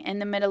yodeling in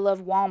the middle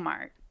of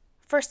Walmart.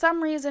 For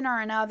some reason or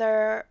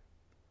another,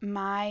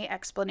 my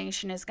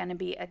explanation is going to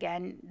be,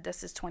 again,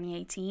 this is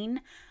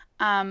 2018.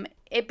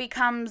 It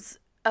becomes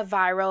a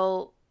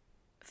viral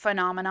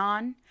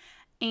phenomenon.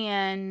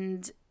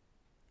 And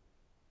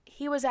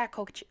he was at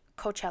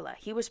Coachella.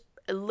 He was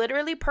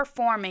literally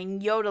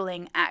performing,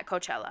 yodeling at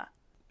Coachella.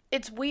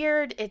 It's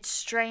weird. It's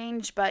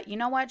strange. But you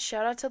know what?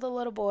 Shout out to the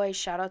little boy.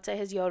 Shout out to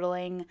his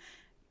yodeling.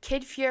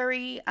 Kid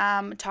Fury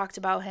talked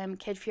about him.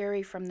 Kid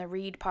Fury from the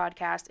Read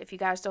podcast. If you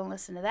guys don't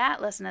listen to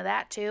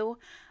that too.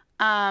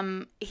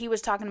 He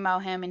was talking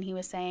about him, and he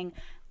was saying,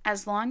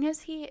 as long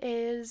as he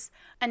is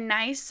a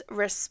nice,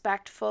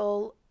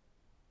 respectful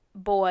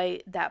boy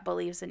that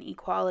believes in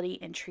equality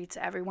and treats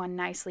everyone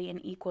nicely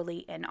and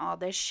equally and all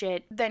this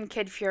shit, then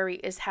Kid Fury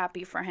is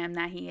happy for him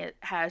that he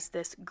has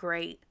this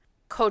great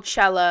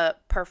Coachella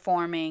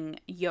performing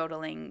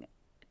yodeling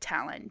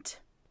talent.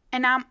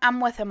 And I'm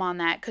with him on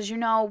that, because, you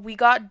know, we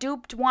got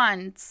duped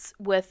once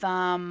with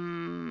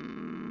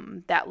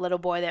that little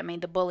boy that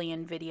made the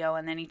bullying video,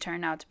 and then he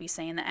turned out to be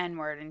saying the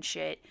N-word and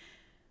shit.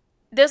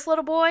 This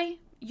little boy,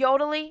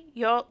 Yodel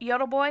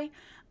boy,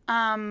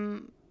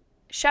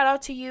 shout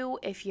out to you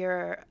if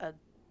you're a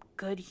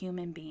good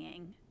human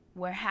being.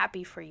 We're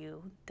happy for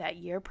you that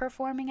you're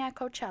performing at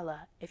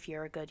Coachella if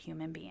you're a good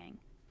human being.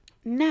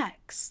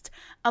 Next,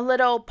 a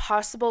little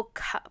possible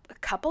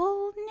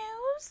couple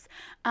news.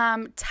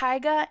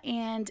 Tyga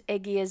and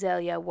Iggy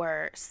Azalea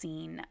were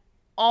seen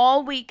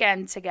all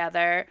weekend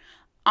together,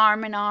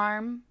 arm in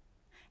arm,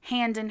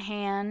 hand in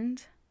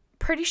hand.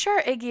 Pretty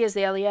sure Iggy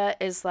Azalea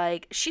is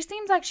like, she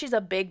seems like she's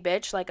a big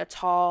bitch, like a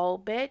tall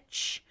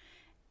bitch.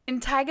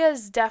 And Tyga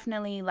is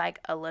definitely like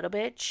a little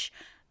bitch.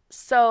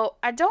 So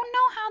I don't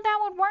know how that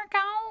would work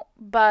out,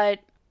 but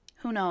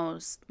who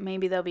knows?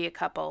 Maybe there'll be a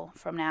couple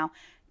from now.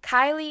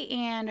 Kylie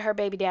and her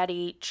baby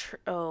daddy,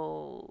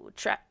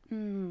 what's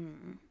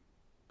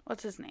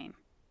his name?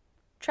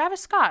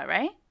 Travis Scott,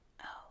 right?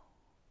 Oh.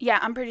 Yeah,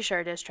 I'm pretty sure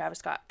it is Travis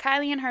Scott.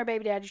 Kylie and her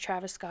baby daddy,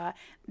 Travis Scott,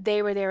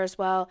 they were there as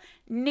well.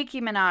 Nicki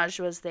Minaj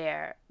was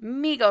there.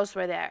 Migos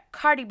were there.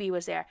 Cardi B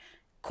was there.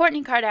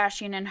 Kourtney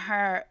Kardashian and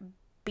her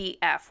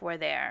BF were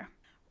there.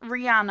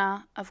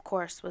 Rihanna, of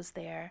course, was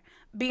there.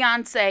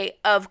 Beyonce,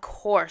 of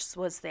course,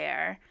 was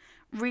there.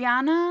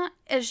 Rihanna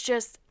is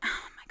just,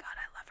 oh my God,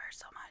 I love her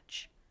so much.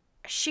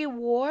 She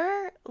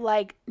wore,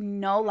 like,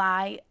 no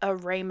lie, a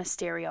Rey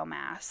Mysterio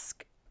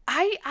mask.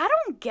 I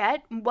don't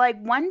get,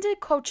 like, when did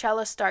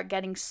Coachella start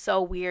getting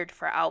so weird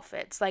for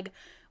outfits? Like,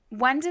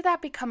 when did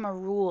that become a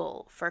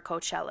rule for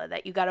Coachella,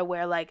 that you gotta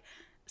wear, like,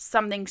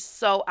 something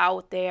so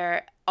out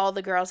there? All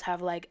the girls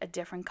have, like, a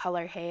different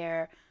color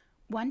hair.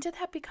 When did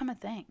that become a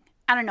thing?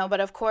 I don't know, but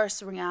of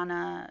course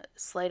Rihanna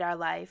slayed our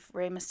life.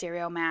 Rey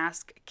Mysterio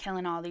mask,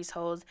 killing all these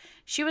hoes.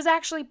 She was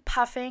actually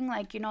puffing,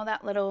 like, you know,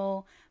 that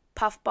little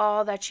puff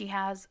ball that she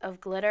has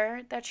of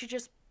glitter that she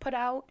just put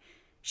out?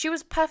 She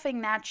was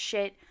puffing that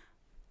shit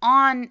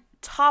on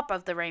top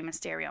of the Rey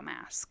Mysterio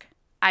mask.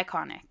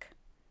 Iconic.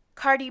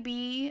 Cardi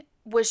B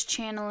was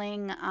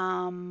channeling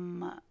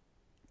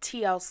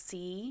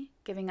TLC,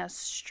 giving us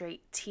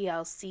straight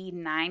TLC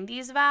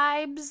 90s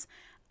vibes.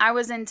 I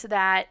was into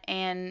that,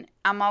 and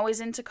I'm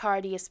always into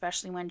Cardi,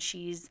 especially when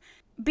she's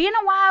being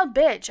a wild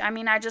bitch. I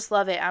mean, I just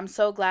love it. I'm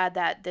so glad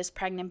that this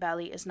pregnant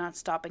belly is not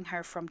stopping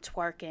her from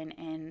twerking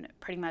and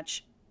pretty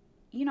much,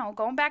 you know,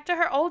 going back to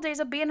her old days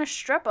of being a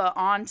stripper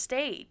on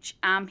stage.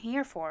 I'm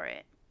here for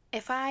it.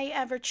 If I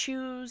ever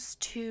choose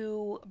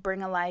to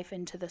bring a life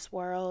into this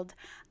world,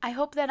 I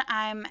hope that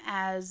I'm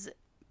as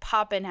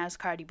poppin' as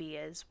Cardi B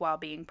is while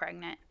being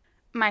pregnant.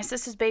 My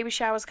sister's baby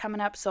shower is coming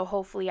up, so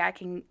hopefully I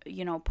can,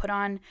 you know, put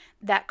on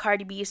that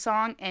Cardi B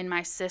song, and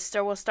my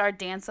sister will start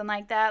dancing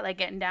like that, like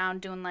getting down,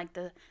 doing like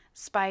the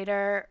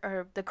spider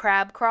or the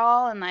crab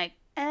crawl, and like,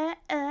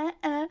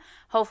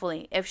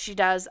 Hopefully, if she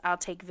does, I'll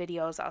take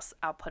videos.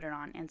 I'll put it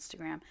on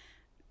Instagram,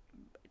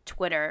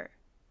 Twitter,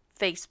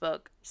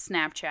 Facebook,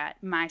 Snapchat,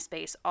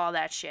 MySpace, all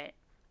that shit.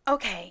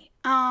 Okay,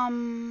 I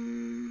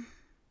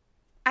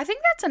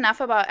think that's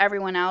enough about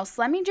everyone else.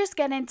 Let me just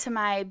get into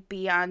my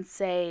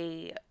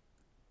Beyoncé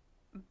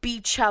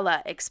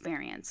Beachella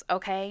experience,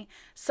 okay?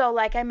 So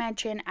like I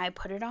mentioned, I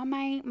put it on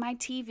my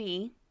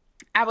TV.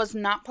 I was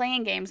not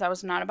playing games. I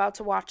was not about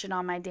to watch it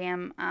on my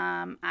damn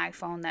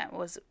iPhone that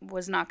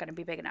was not going to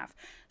be big enough.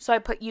 So I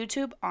put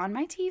YouTube on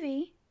my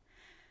TV.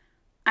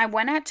 I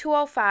went at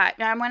 2:05.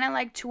 I went at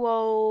like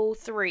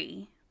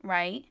 2:03,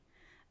 right?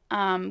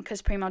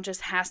 Because Primo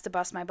just has to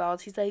bust my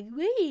balls. He's like,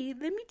 wait,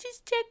 let me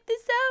just check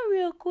this out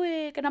real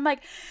quick. And I'm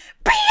like,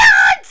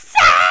 Beyoncé!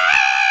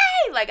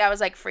 Like, I was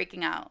like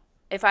freaking out.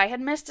 If I had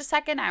missed a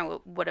second, I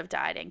would have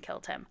died and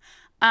killed him.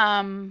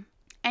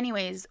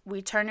 Anyways,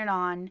 we turn it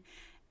on,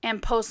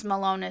 and Post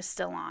Malone is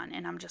still on.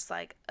 And I'm just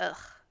like, ugh.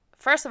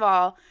 First of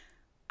all,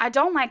 I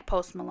don't like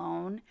Post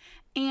Malone.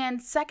 And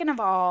second of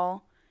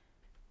all,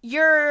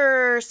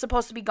 you're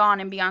supposed to be gone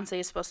and Beyonce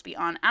is supposed to be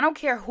on. I don't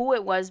care who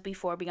it was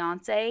before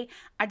Beyonce.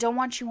 I don't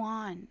want you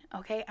on,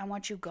 okay? I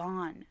want you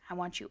gone. I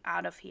want you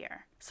out of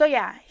here. So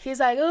yeah, he's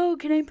like, oh,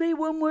 can I play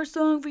one more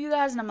song for you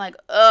guys? And I'm like,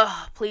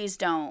 ugh, please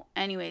don't.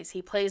 Anyways,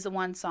 he plays the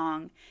one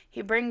song.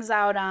 He brings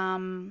out,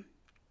 and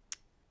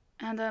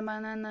like I'm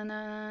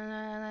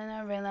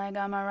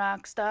a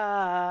rock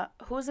star.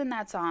 Who's in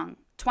that song?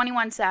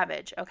 21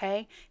 Savage,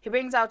 okay? He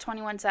brings out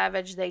 21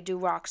 Savage. They do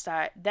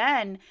Rockstar.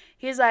 Then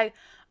he's like,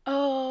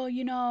 oh,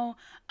 you know,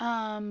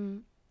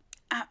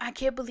 I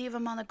can't believe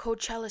I'm on the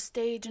Coachella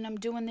stage and I'm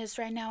doing this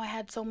right now. I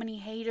had so many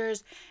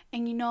haters.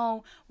 And you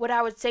know what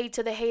I would say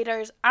to the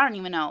haters? I don't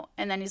even know.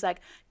 And then he's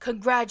like,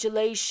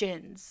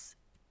 congratulations.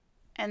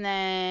 And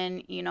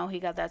then, you know, he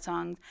got that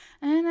song,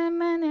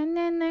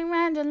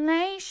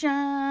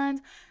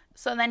 congratulations.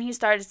 So then he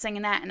started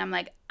singing that. And I'm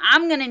like,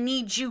 I'm going to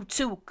need you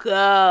to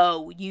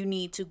go. You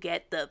need to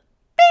get the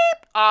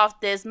beep off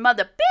this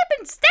mother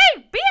beeping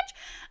stage,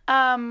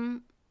 bitch.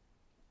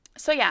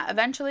 So yeah,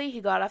 eventually he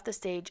got off the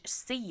stage.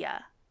 See ya.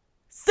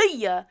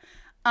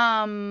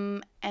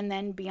 And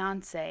then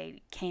Beyonce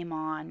came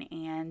on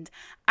and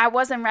I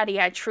wasn't ready.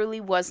 I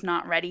truly was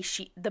not ready.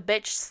 The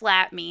bitch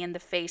slapped me in the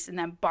face and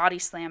then body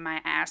slammed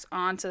my ass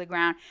onto the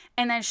ground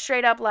and then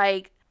straight up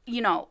like,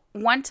 you know,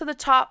 went to the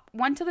top,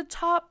 what's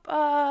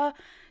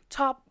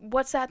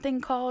that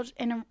thing called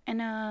in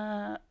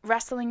a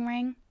wrestling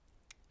ring?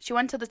 She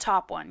went to the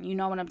top one. You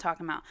know what I'm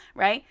talking about,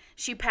 right?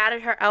 She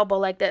patted her elbow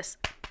like this.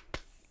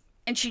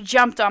 And she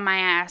jumped on my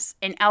ass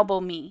and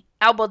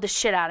elbowed the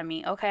shit out of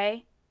me,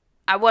 okay?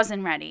 I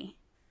wasn't ready.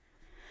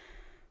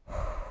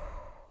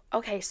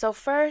 Okay, so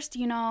first,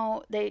 you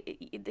know, they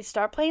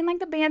start playing like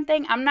the band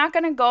thing. I'm not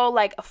going to go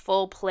like a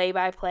full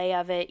play-by-play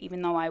of it,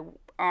 even though I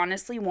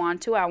honestly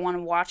want to. I want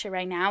to watch it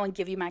right now and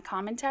give you my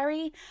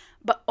commentary.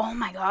 But oh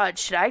my God,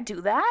 should I do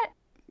that?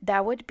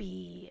 That would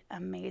be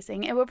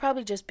amazing. It would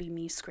probably just be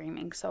me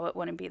screaming, so it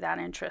wouldn't be that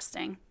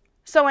interesting.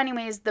 So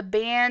anyways, the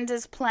band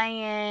is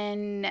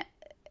playing.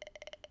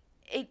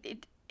 Oh my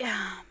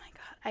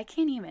God, I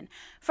can't even.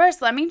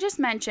 First, let me just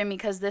mention,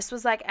 because this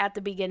was like at the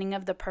beginning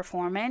of the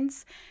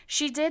performance,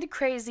 she did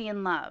Crazy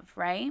in Love,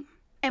 right?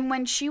 And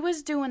when she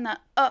was doing the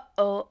na,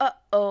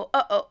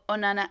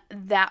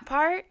 that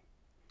part,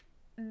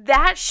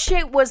 that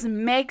shit was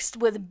mixed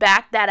with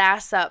Back That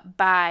Ass Up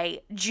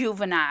by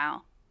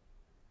Juvenile.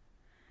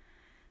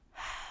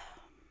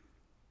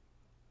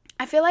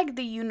 I feel like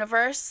the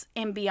universe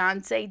and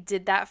Beyonce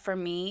did that for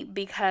me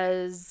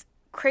because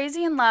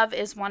Crazy in Love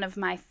is one of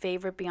my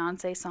favorite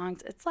Beyonce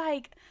songs. It's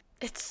like,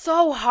 it's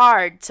so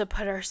hard to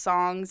put her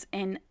songs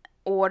in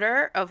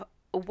order of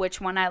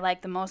which one I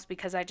like the most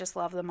because I just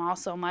love them all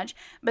so much.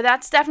 But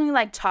that's definitely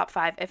like top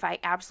 5. If I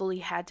absolutely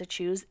had to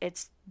choose,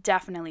 it's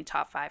definitely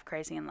top 5,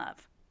 Crazy in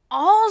Love.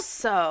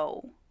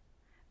 Also,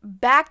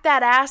 Back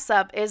That Ass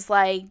Up is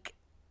like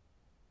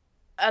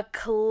a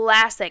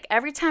classic.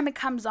 Every time it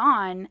comes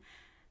on,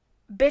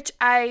 bitch,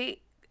 I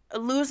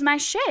lose my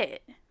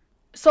shit.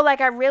 So,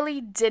 like, I really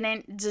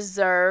didn't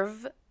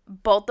deserve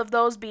both of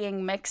those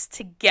being mixed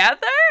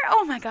together.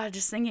 Oh, my God,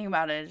 just thinking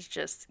about it is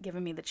just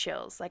giving me the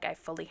chills. Like, I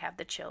fully have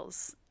the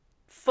chills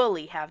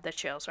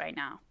right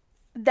now.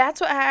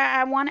 That's what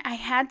I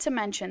had to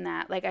mention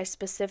that. Like, I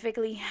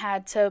specifically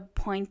had to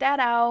point that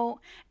out.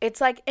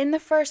 It's, like, in the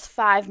first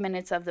 5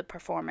 minutes of the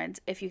performance,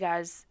 if you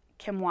guys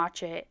can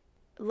watch it.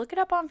 Look it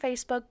up on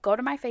Facebook. Go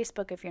to my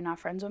Facebook if you're not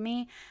friends with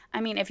me. I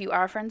mean, if you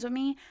are friends with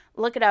me,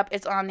 look it up.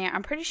 It's on there.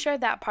 I'm pretty sure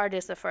that part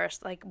is the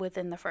first, like,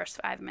 within the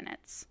first 5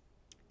 minutes.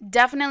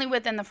 Definitely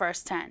within the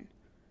first 10.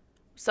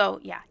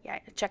 So, yeah,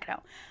 check it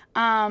out.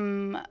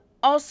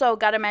 Also,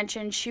 gotta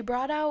mention, she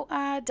brought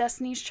out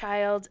Destiny's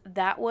Child.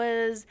 That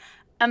was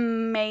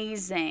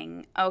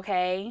amazing,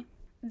 okay?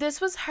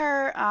 This was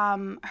her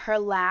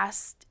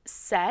last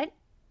set.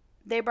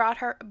 They brought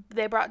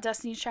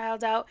Destiny's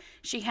Child out.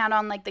 She had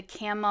on like the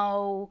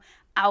camo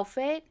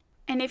outfit.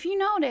 And if you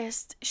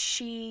noticed,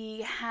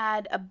 she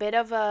had a bit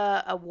of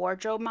a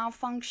wardrobe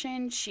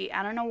malfunction.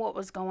 I don't know what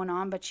was going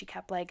on, but she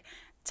kept like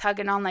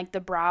tugging on like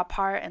the bra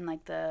part and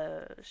like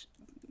the,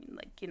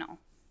 like, you know,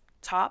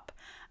 top.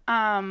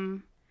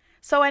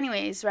 So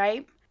anyways,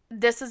 right?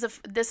 This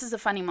is a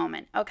funny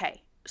moment.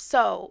 Okay.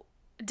 So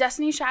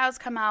Destiny's Child's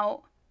come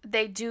out.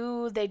 They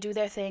do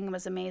their thing. It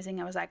was amazing.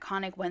 It was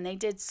iconic. When they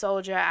did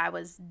Soldier, I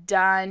was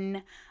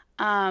done.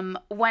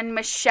 When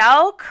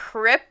Michelle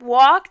Crip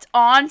walked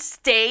on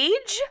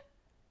stage,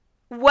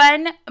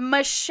 when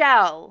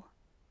Michelle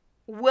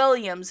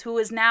Williams, who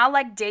is now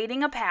like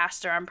dating a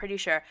pastor, I'm pretty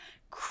sure,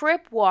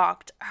 Crip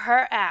walked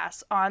her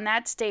ass on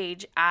that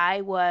stage,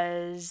 I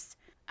was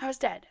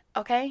dead,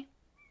 okay?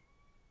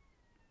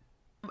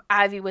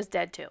 Ivy was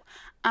dead too.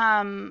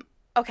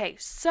 Okay,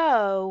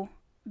 so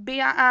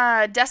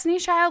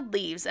Destiny's Child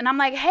leaves, and I'm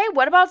like, hey,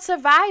 what about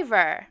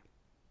Survivor?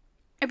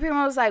 And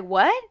Primo was like,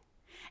 what?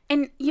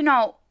 And you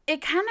know,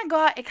 it kind of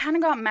got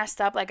messed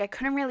up. Like, I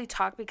couldn't really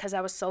talk because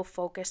I was so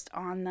focused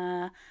on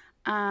the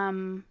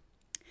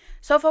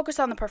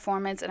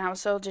performance, and I was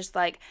so just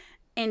like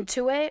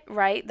into it,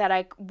 right, that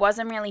I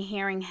wasn't really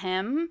hearing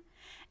him.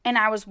 And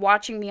I was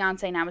watching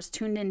Beyonce, and I was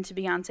tuned into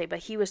Beyonce, but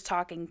he was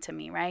talking to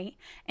me, right?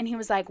 And he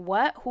was like,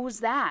 what?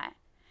 Who's that?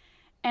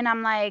 And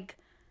I'm like,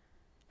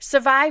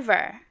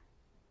 Survivor.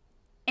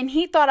 And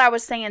he thought I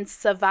was saying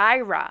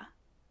Savira,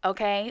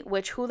 okay?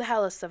 Which, who the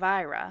hell is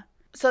Savira?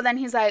 So then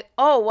he's like,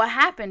 oh, what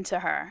happened to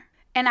her?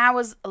 And I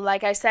was,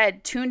 like I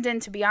said, tuned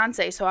into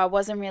Beyonce, so I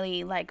wasn't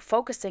really, like,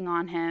 focusing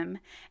on him.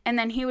 And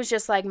then he was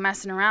just, like,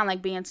 messing around,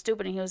 like, being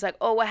stupid. And he was like,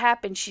 oh, what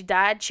happened? She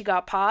died? She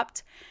got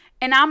popped?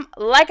 And I'm,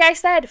 like I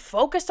said,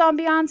 focused on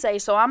Beyonce.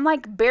 So I'm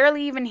like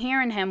barely even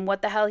hearing him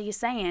what the hell he's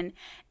saying.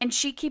 And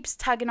she keeps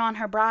tugging on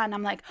her bra. And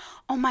I'm like,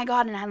 oh my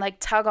God. And I like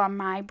tug on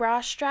my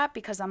bra strap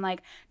because I'm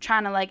like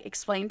trying to like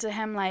explain to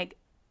him like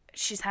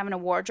she's having a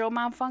wardrobe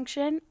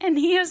malfunction. And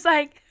he was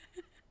like,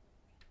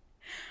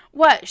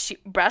 what? She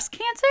breast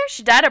cancer?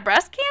 She died of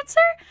breast cancer?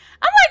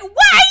 I'm like,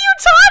 what are you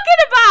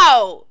talking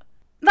about?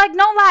 Like,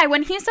 no lie.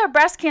 When he said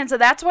breast cancer,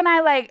 that's when I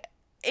like,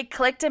 it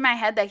clicked in my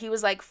head that he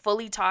was like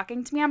fully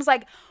talking to me. I was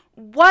like,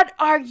 what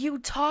are you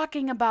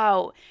talking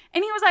about?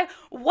 And he was like,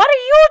 what are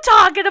you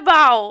talking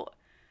about?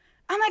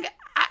 I'm like,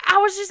 I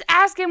was just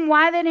asking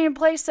why they didn't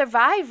play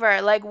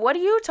Survivor. Like, what are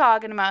you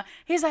talking about?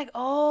 He's like,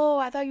 oh,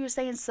 I thought you were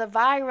saying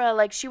Survivor.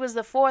 Like, she was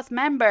the fourth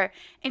member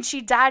and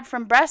she died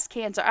from breast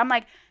cancer. I'm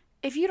like,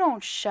 if you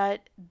don't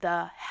shut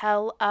the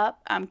hell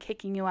up, I'm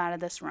kicking you out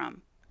of this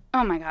room.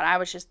 Oh my God, I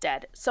was just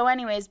dead. So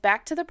anyways,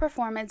 back to the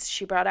performance.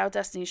 She brought out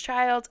Destiny's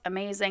Child.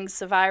 Amazing.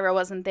 Survivor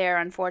wasn't there,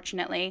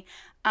 unfortunately.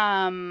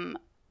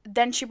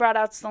 Then she brought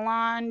out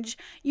Solange.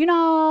 You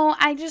know,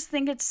 I just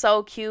think it's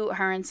so cute,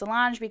 her and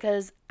Solange,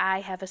 because I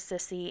have a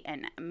sissy,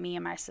 and me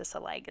and my sis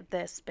are like,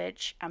 this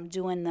bitch. I'm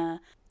doing the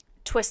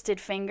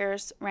twisted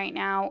fingers right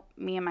now.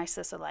 Me and my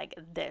sis are like,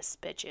 this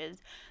bitches.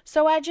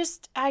 So I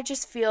just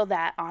feel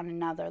that on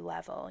another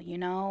level, you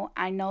know?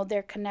 I know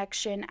their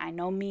connection. I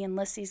know me and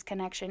Lissy's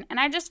connection. And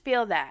I just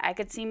feel that. I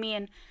could see me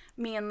and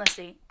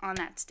Lissy on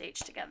that stage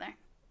together.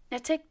 A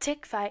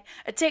tick fight.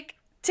 A tick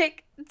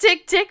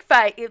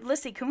fight.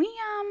 Lissy, can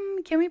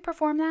we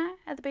perform that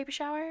at the baby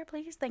shower,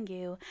 please? Thank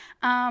you.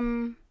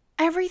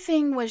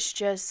 Everything was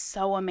just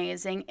so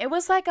amazing. It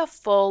was like a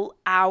full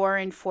hour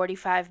and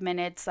 45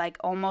 minutes, like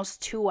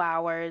almost 2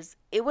 hours.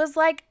 It was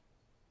like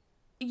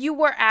you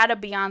were at a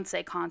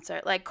Beyonce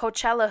concert. Like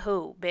Coachella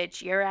who,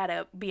 bitch? You're at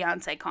a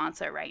Beyonce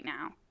concert right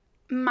now.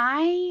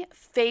 My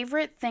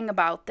favorite thing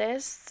about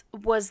this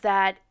was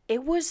that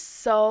it was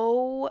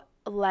so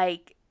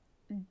like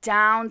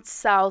down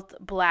south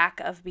black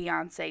of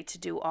Beyonce to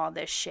do all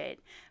this shit.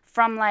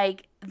 From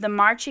like the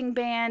marching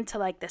band to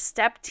like the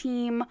step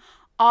team,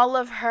 all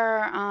of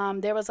her,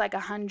 there was like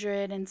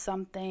 100 and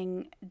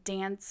something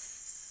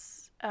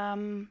dancers,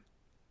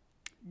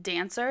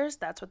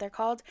 that's what they're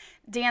called.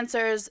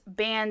 Dancers,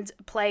 band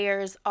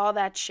players, all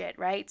that shit,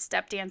 right?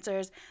 Step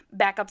dancers,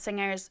 backup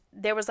singers.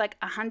 There was like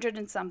 100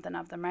 and something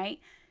of them, right?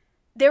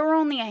 There were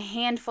only a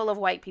handful of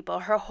white people.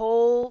 Her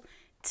whole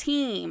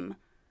team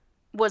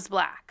was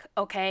black,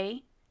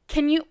 okay?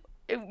 Can you,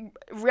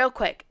 real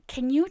quick,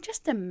 can you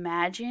just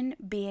imagine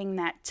being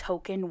that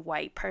token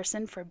white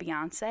person for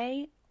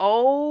Beyonce?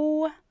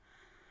 Oh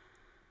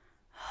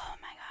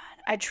my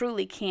God. I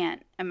truly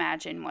can't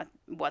imagine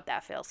what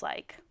that feels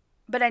like.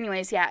 But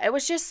anyways, yeah, it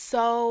was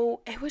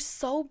so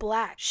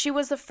black. She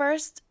was the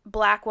first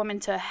black woman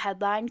to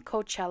headline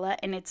Coachella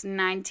in its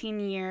 19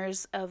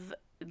 years of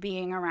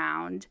being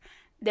around.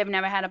 They've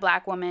never had a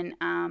black woman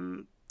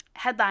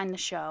headline the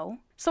show.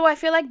 So I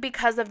feel like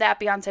because of that,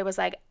 Beyonce was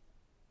like,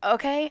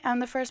 okay, I'm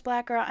the first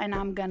black girl and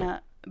I'm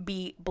gonna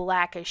be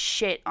black as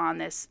shit on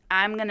this.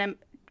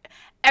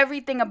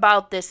 Everything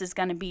about this is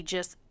gonna be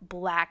just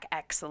black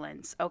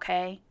excellence,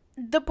 okay?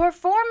 The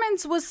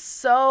performance was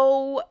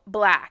so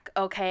black,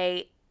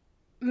 okay?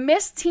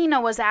 Miss Tina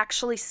was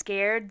actually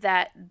scared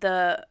that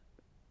the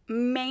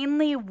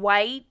mainly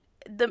white,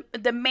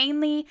 the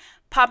mainly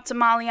Pop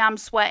Tamale I'm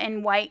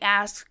Sweatin' white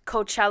ass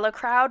Coachella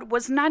crowd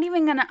was not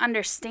even gonna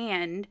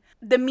understand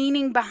the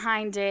meaning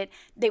behind it.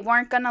 They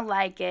weren't gonna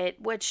like it,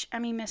 which, I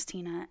mean, Miss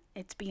Tina,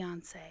 it's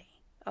Beyonce,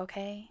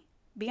 okay?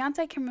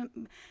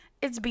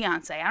 It's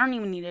Beyonce. I don't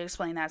even need to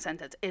explain that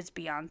sentence. It's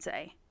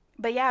Beyonce.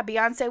 But yeah,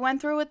 Beyonce went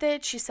through with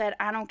it. She said,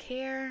 I don't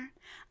care.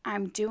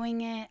 I'm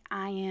doing it.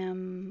 I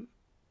am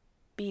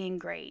being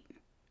great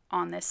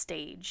on this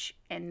stage.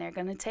 And they're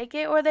going to take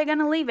it or they're going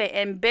to leave it.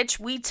 And bitch,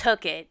 we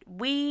took it.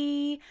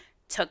 We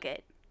took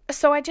it.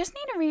 So I just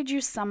need to read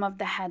you some of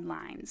the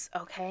headlines,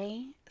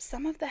 okay?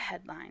 Some of the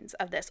headlines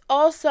of this.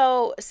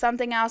 Also,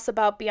 something else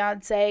about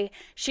Beyonce.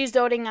 She's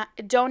donating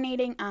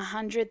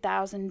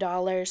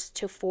 $100,000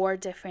 to 4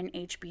 different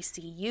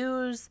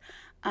HBCUs.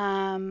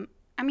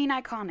 I mean,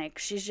 iconic.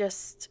 She's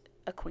just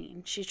a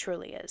queen. She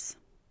truly is.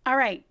 All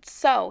right,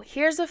 so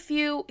here's a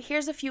few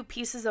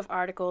pieces of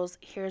articles.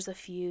 Here's a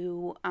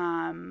few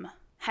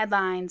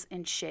headlines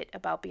and shit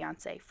about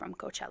Beyonce from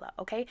Coachella,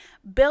 okay?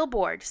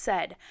 Billboard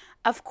said,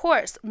 of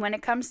course, when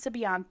it comes to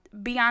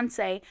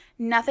Beyonce,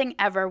 nothing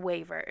ever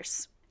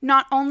wavers.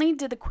 Not only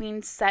did the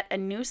queen set a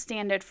new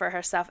standard for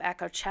herself at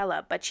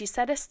Coachella, but she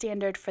set a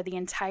standard for the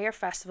entire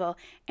festival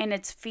and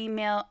its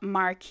female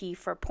marquee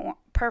for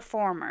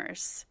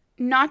performers.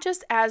 Not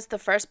just as the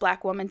first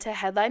black woman to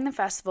headline the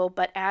festival,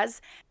 but as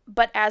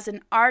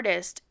an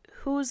artist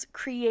whose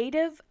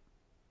creative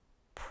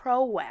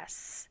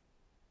prowess,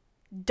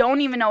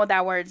 don't even know what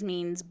that word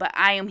means, but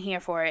I am here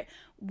for it,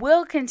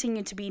 will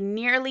continue to be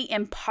nearly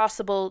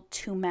impossible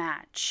to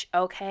match,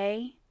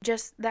 okay?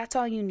 Just, that's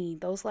all you need,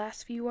 those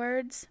last few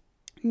words.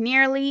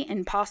 Nearly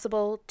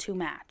impossible to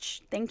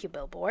match. Thank you,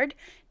 Billboard.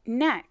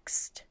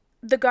 Next,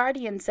 The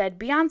Guardian said,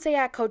 Beyonce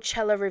at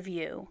Coachella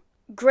review.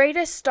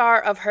 Greatest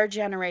star of her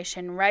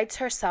generation writes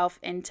herself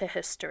into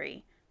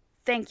history.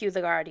 Thank you,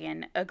 The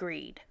Guardian.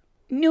 Agreed.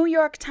 New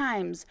York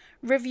Times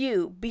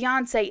review,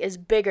 Beyoncé is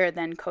bigger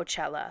than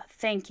Coachella.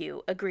 Thank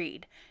you.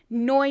 Agreed.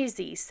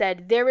 Noisy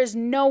said, there is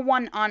no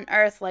one on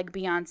earth like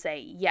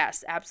Beyoncé.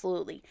 Yes,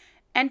 absolutely.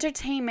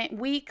 Entertainment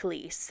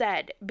Weekly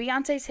said,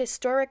 Beyoncé's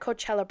historic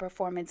Coachella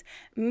performance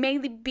may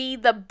be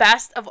the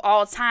best of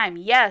all time.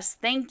 Yes,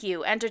 thank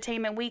you,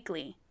 Entertainment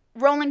Weekly.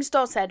 Rolling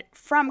Stone said,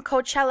 from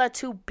Coachella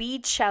to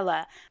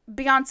Beachella,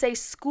 Beyoncé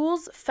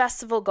schools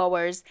festival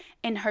goers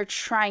in her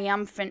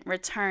triumphant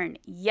return.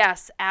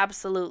 Yes,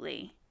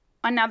 absolutely.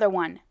 Another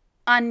one,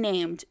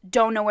 unnamed,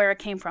 don't know where it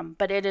came from,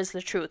 but it is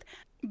the truth.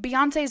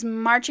 Beyoncé's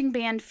marching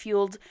band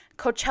fueled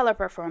Coachella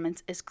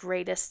performance is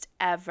greatest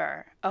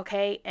ever.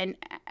 Okay, and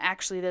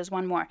actually there's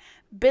one more.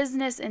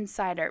 Business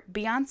Insider,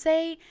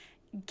 Beyoncé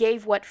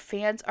gave what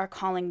fans are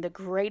calling the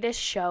greatest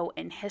show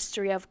in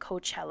history of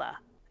Coachella.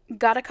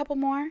 Got a couple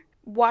more?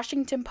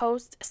 Washington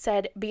Post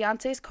said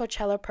Beyoncé's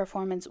Coachella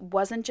performance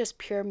wasn't just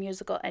pure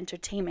musical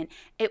entertainment.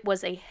 It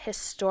was a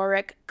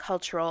historic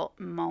cultural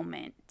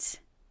moment.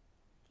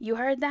 You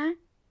heard that?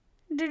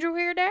 Did you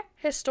hear that?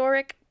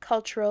 Historic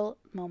cultural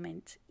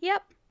moment.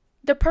 Yep.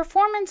 The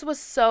performance was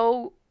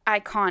so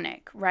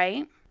iconic,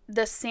 right?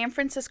 The San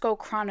Francisco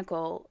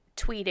Chronicle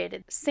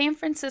tweeted, San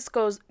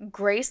Francisco's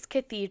Grace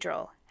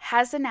Cathedral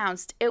has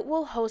announced it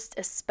will host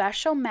a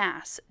special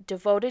mass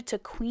devoted to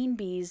Queen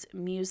Bee's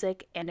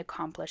music and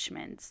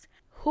accomplishments.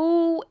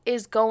 Who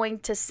is going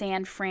to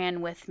San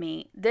Fran with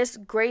me? This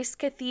Grace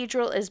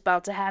Cathedral is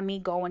about to have me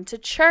going to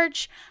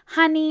church.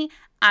 Honey,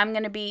 I'm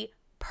going to be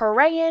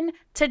praying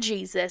to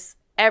Jesus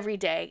every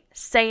day,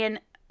 saying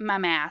my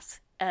mass,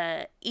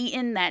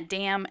 eating that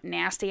damn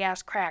nasty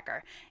ass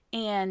cracker,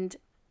 and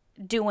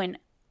doing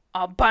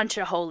a bunch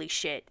of holy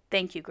shit.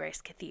 Thank you,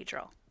 Grace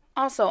Cathedral.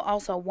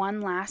 Also,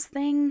 one last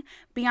thing.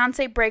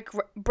 Beyoncé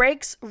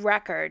breaks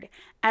record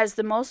as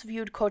the most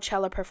viewed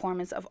Coachella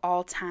performance of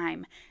all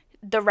time.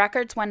 The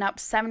records went up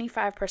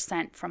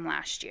 75% from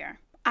last year.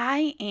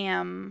 I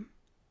am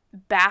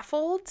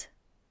baffled,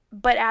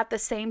 but at the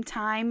same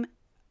time,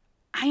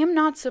 I am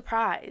not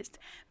surprised.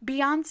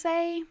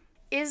 Beyoncé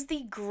is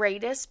the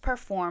greatest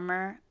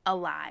performer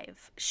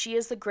alive. She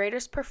is the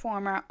greatest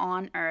performer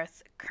on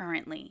earth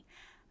currently.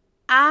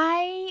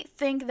 I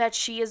think that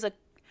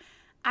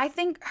I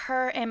think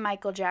her and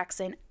Michael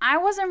Jackson, I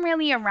wasn't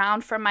really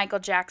around for Michael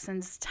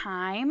Jackson's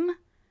time.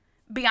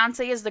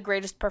 Beyoncé is the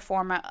greatest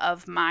performer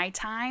of my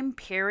time,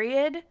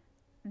 period.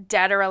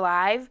 Dead or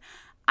alive.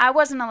 I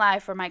wasn't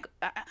alive for Michael.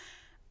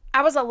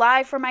 I was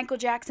alive for Michael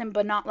Jackson,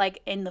 but not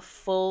like in the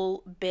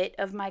full bit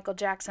of Michael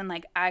Jackson.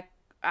 Like I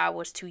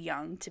was too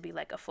young to be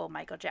like a full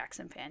Michael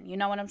Jackson fan. You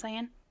know what I'm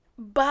saying?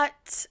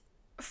 But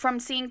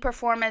from seeing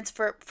performance,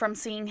 from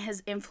seeing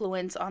his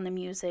influence on the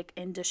music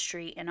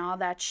industry and all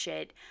that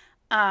shit,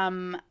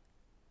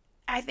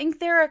 I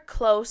think they're a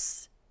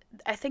close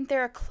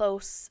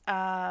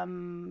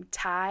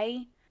tie.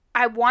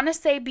 I want to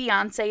say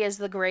Beyoncé is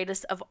the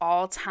greatest of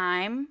all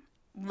time,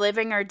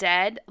 living or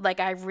dead.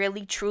 Like, I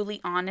really, truly,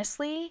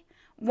 honestly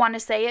want to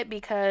say it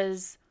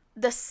because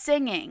the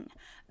singing,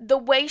 the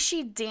way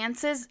she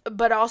dances,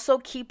 but also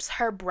keeps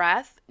her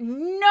breath,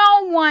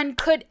 no one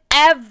could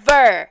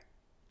ever.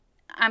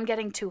 I'm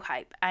getting too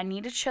hype. I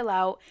need to chill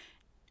out.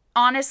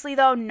 Honestly,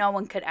 though, no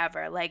one could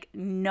ever. Like,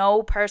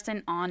 no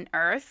person on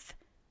earth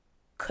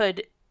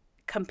could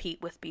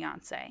compete with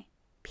Beyoncé.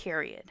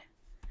 Period.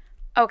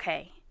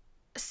 Okay.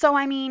 So,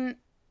 I mean,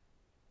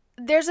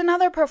 there's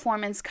another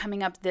performance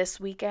coming up this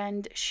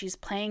weekend. She's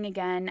playing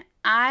again.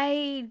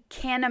 I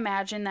can't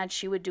imagine that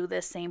she would do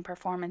this same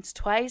performance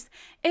twice.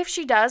 If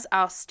she does,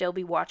 I'll still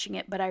be watching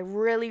it, but I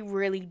really,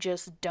 really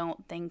just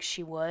don't think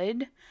she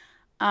would.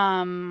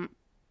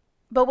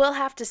 But we'll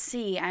have to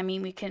see. I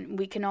mean,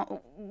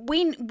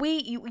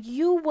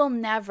 you will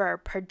never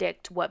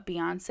predict what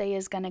Beyoncé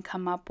is going to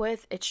come up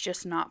with. It's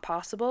just not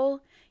possible.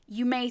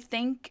 You may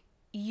think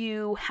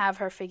you have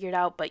her figured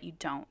out, but you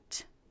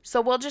don't.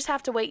 So we'll just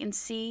have to wait and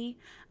see.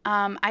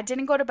 I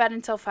didn't go to bed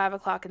until 5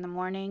 o'clock in the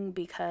morning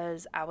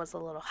because I was a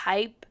little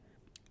hype.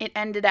 It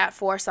ended at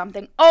 4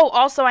 something. Oh,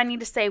 also I need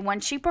to say, when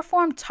she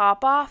performed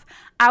Top Off,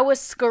 I was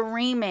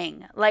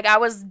screaming. Like, I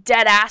was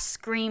dead ass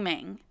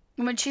screaming.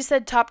 When she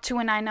said top 2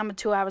 and I number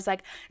 2, I was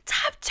like,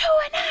 top 2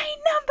 and I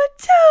number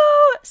 2,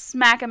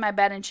 smacking my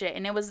bed and shit.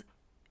 And it was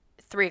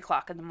 3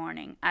 o'clock in the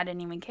morning. I didn't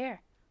even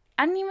care.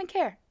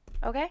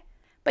 Okay?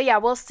 But yeah,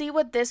 we'll see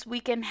what this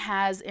weekend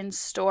has in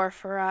store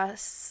for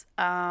us.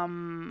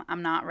 I'm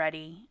not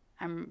ready.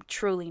 I'm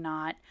truly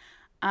not.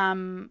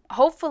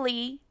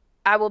 Hopefully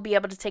I will be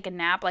able to take a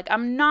nap. Like,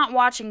 I'm not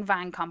watching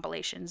Vine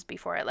compilations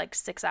before it, like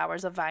 6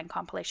 hours of Vine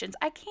compilations.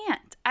 I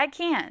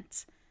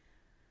can't.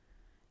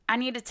 I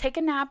need to take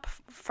a nap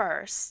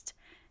first,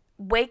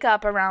 wake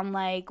up around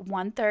like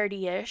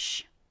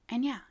 1:30ish,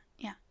 and yeah,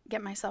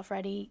 get myself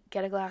ready,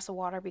 get a glass of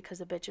water because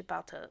the bitch is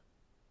about to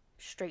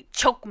straight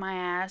choke my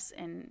ass,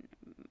 and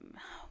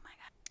oh my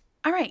God.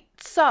 All right,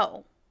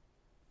 so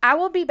I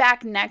will be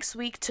back next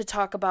week to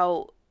talk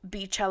about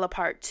Beachella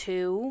Part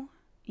 2.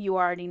 You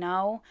already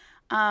know.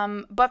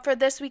 But for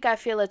this week, I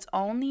feel it's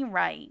only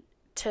right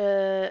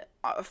to,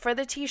 for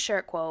the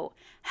t-shirt quote,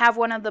 have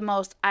one of the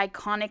most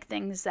iconic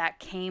things that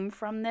came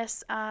from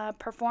this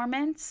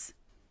performance,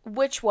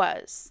 which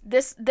was,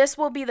 this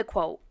will be the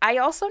quote. I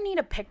also need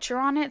a picture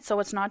on it, so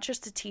it's not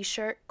just a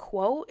t-shirt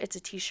quote, it's a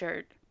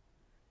t-shirt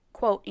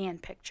quote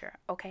and picture,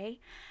 okay?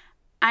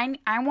 I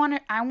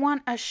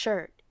want a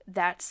shirt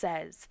that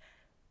says,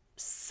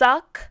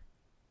 "Suck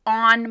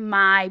on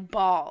my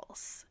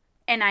balls."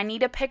 And I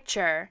need a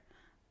picture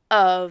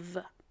of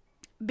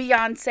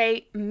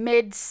Beyoncé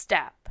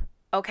mid-step,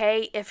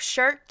 okay? If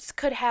shirts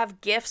could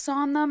have GIFs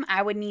on them,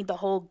 I would need the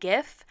whole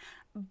GIF,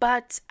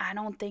 but I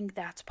don't think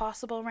that's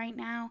possible right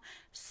now.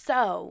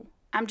 So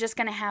I'm just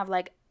going to have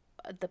like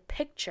the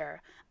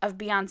picture of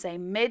Beyoncé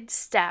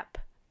mid-step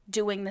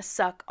doing the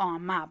suck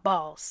on my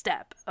ball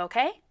step,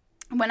 okay?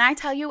 When I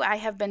tell you I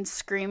have been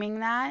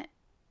screaming that,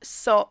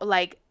 so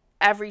like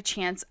every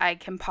chance I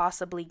can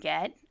possibly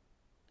get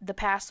the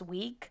past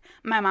week,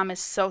 my mom is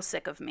so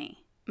sick of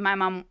me. My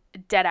mom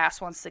dead ass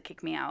wants to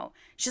kick me out.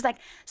 She's like,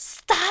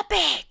 "Stop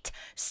it.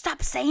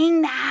 Stop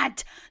saying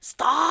that.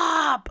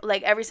 Stop."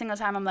 Like every single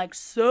time I'm like,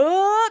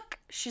 "Suck."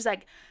 She's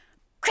like,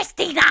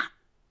 "Christina."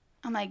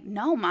 I'm like,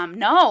 "No, Mom,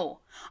 no.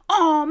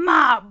 Oh,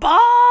 my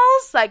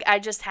balls." Like I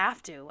just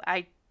have to.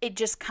 It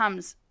just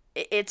comes.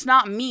 It's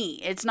not me.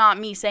 It's not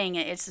me saying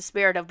it. It's the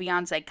spirit of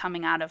Beyoncé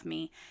coming out of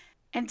me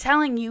and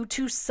telling you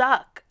to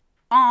suck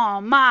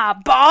on my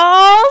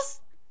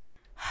balls.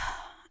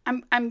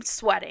 I'm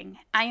sweating.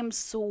 I am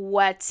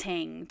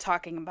sweating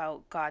talking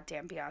about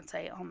goddamn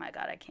Beyoncé. Oh my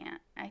God, I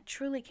can't. I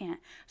truly can't.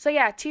 So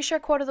yeah,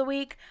 t-shirt quote of the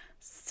week.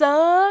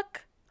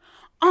 Suck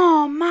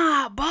on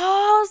my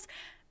balls.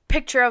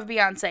 Picture of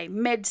Beyoncé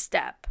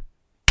mid-step.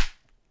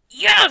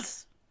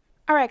 Yes!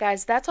 All right,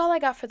 guys, that's all I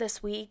got for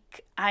this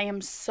week. I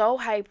am so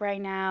hyped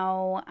right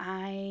now.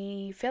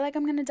 I feel like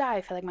I'm going to die.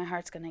 I feel like my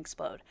heart's going to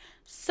explode.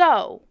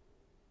 So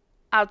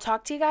I'll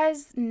talk to you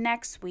guys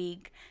next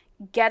week.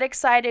 Get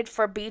excited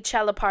for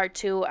Beachella Part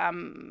 2.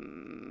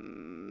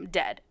 I'm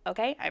dead,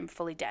 okay? I'm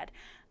fully dead.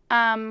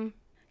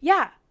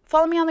 Yeah,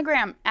 follow me on the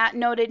gram,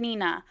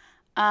 @NotedNina.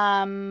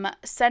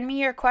 Send me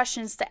your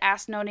questions to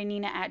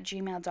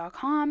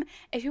asknotednina@gmail.com.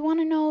 If you want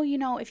to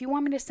know, if you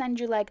want me to send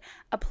you like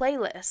a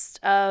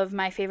playlist of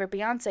my favorite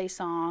Beyonce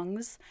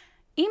songs,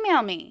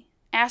 email me,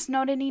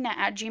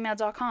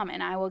 asknotednina@gmail.com,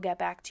 and I will get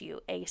back to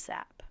you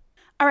ASAP.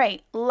 All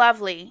right,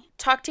 lovely.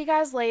 Talk to you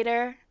guys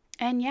later.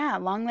 And yeah,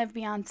 long live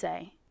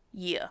Beyonce.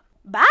 Yeah.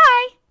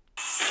 Bye.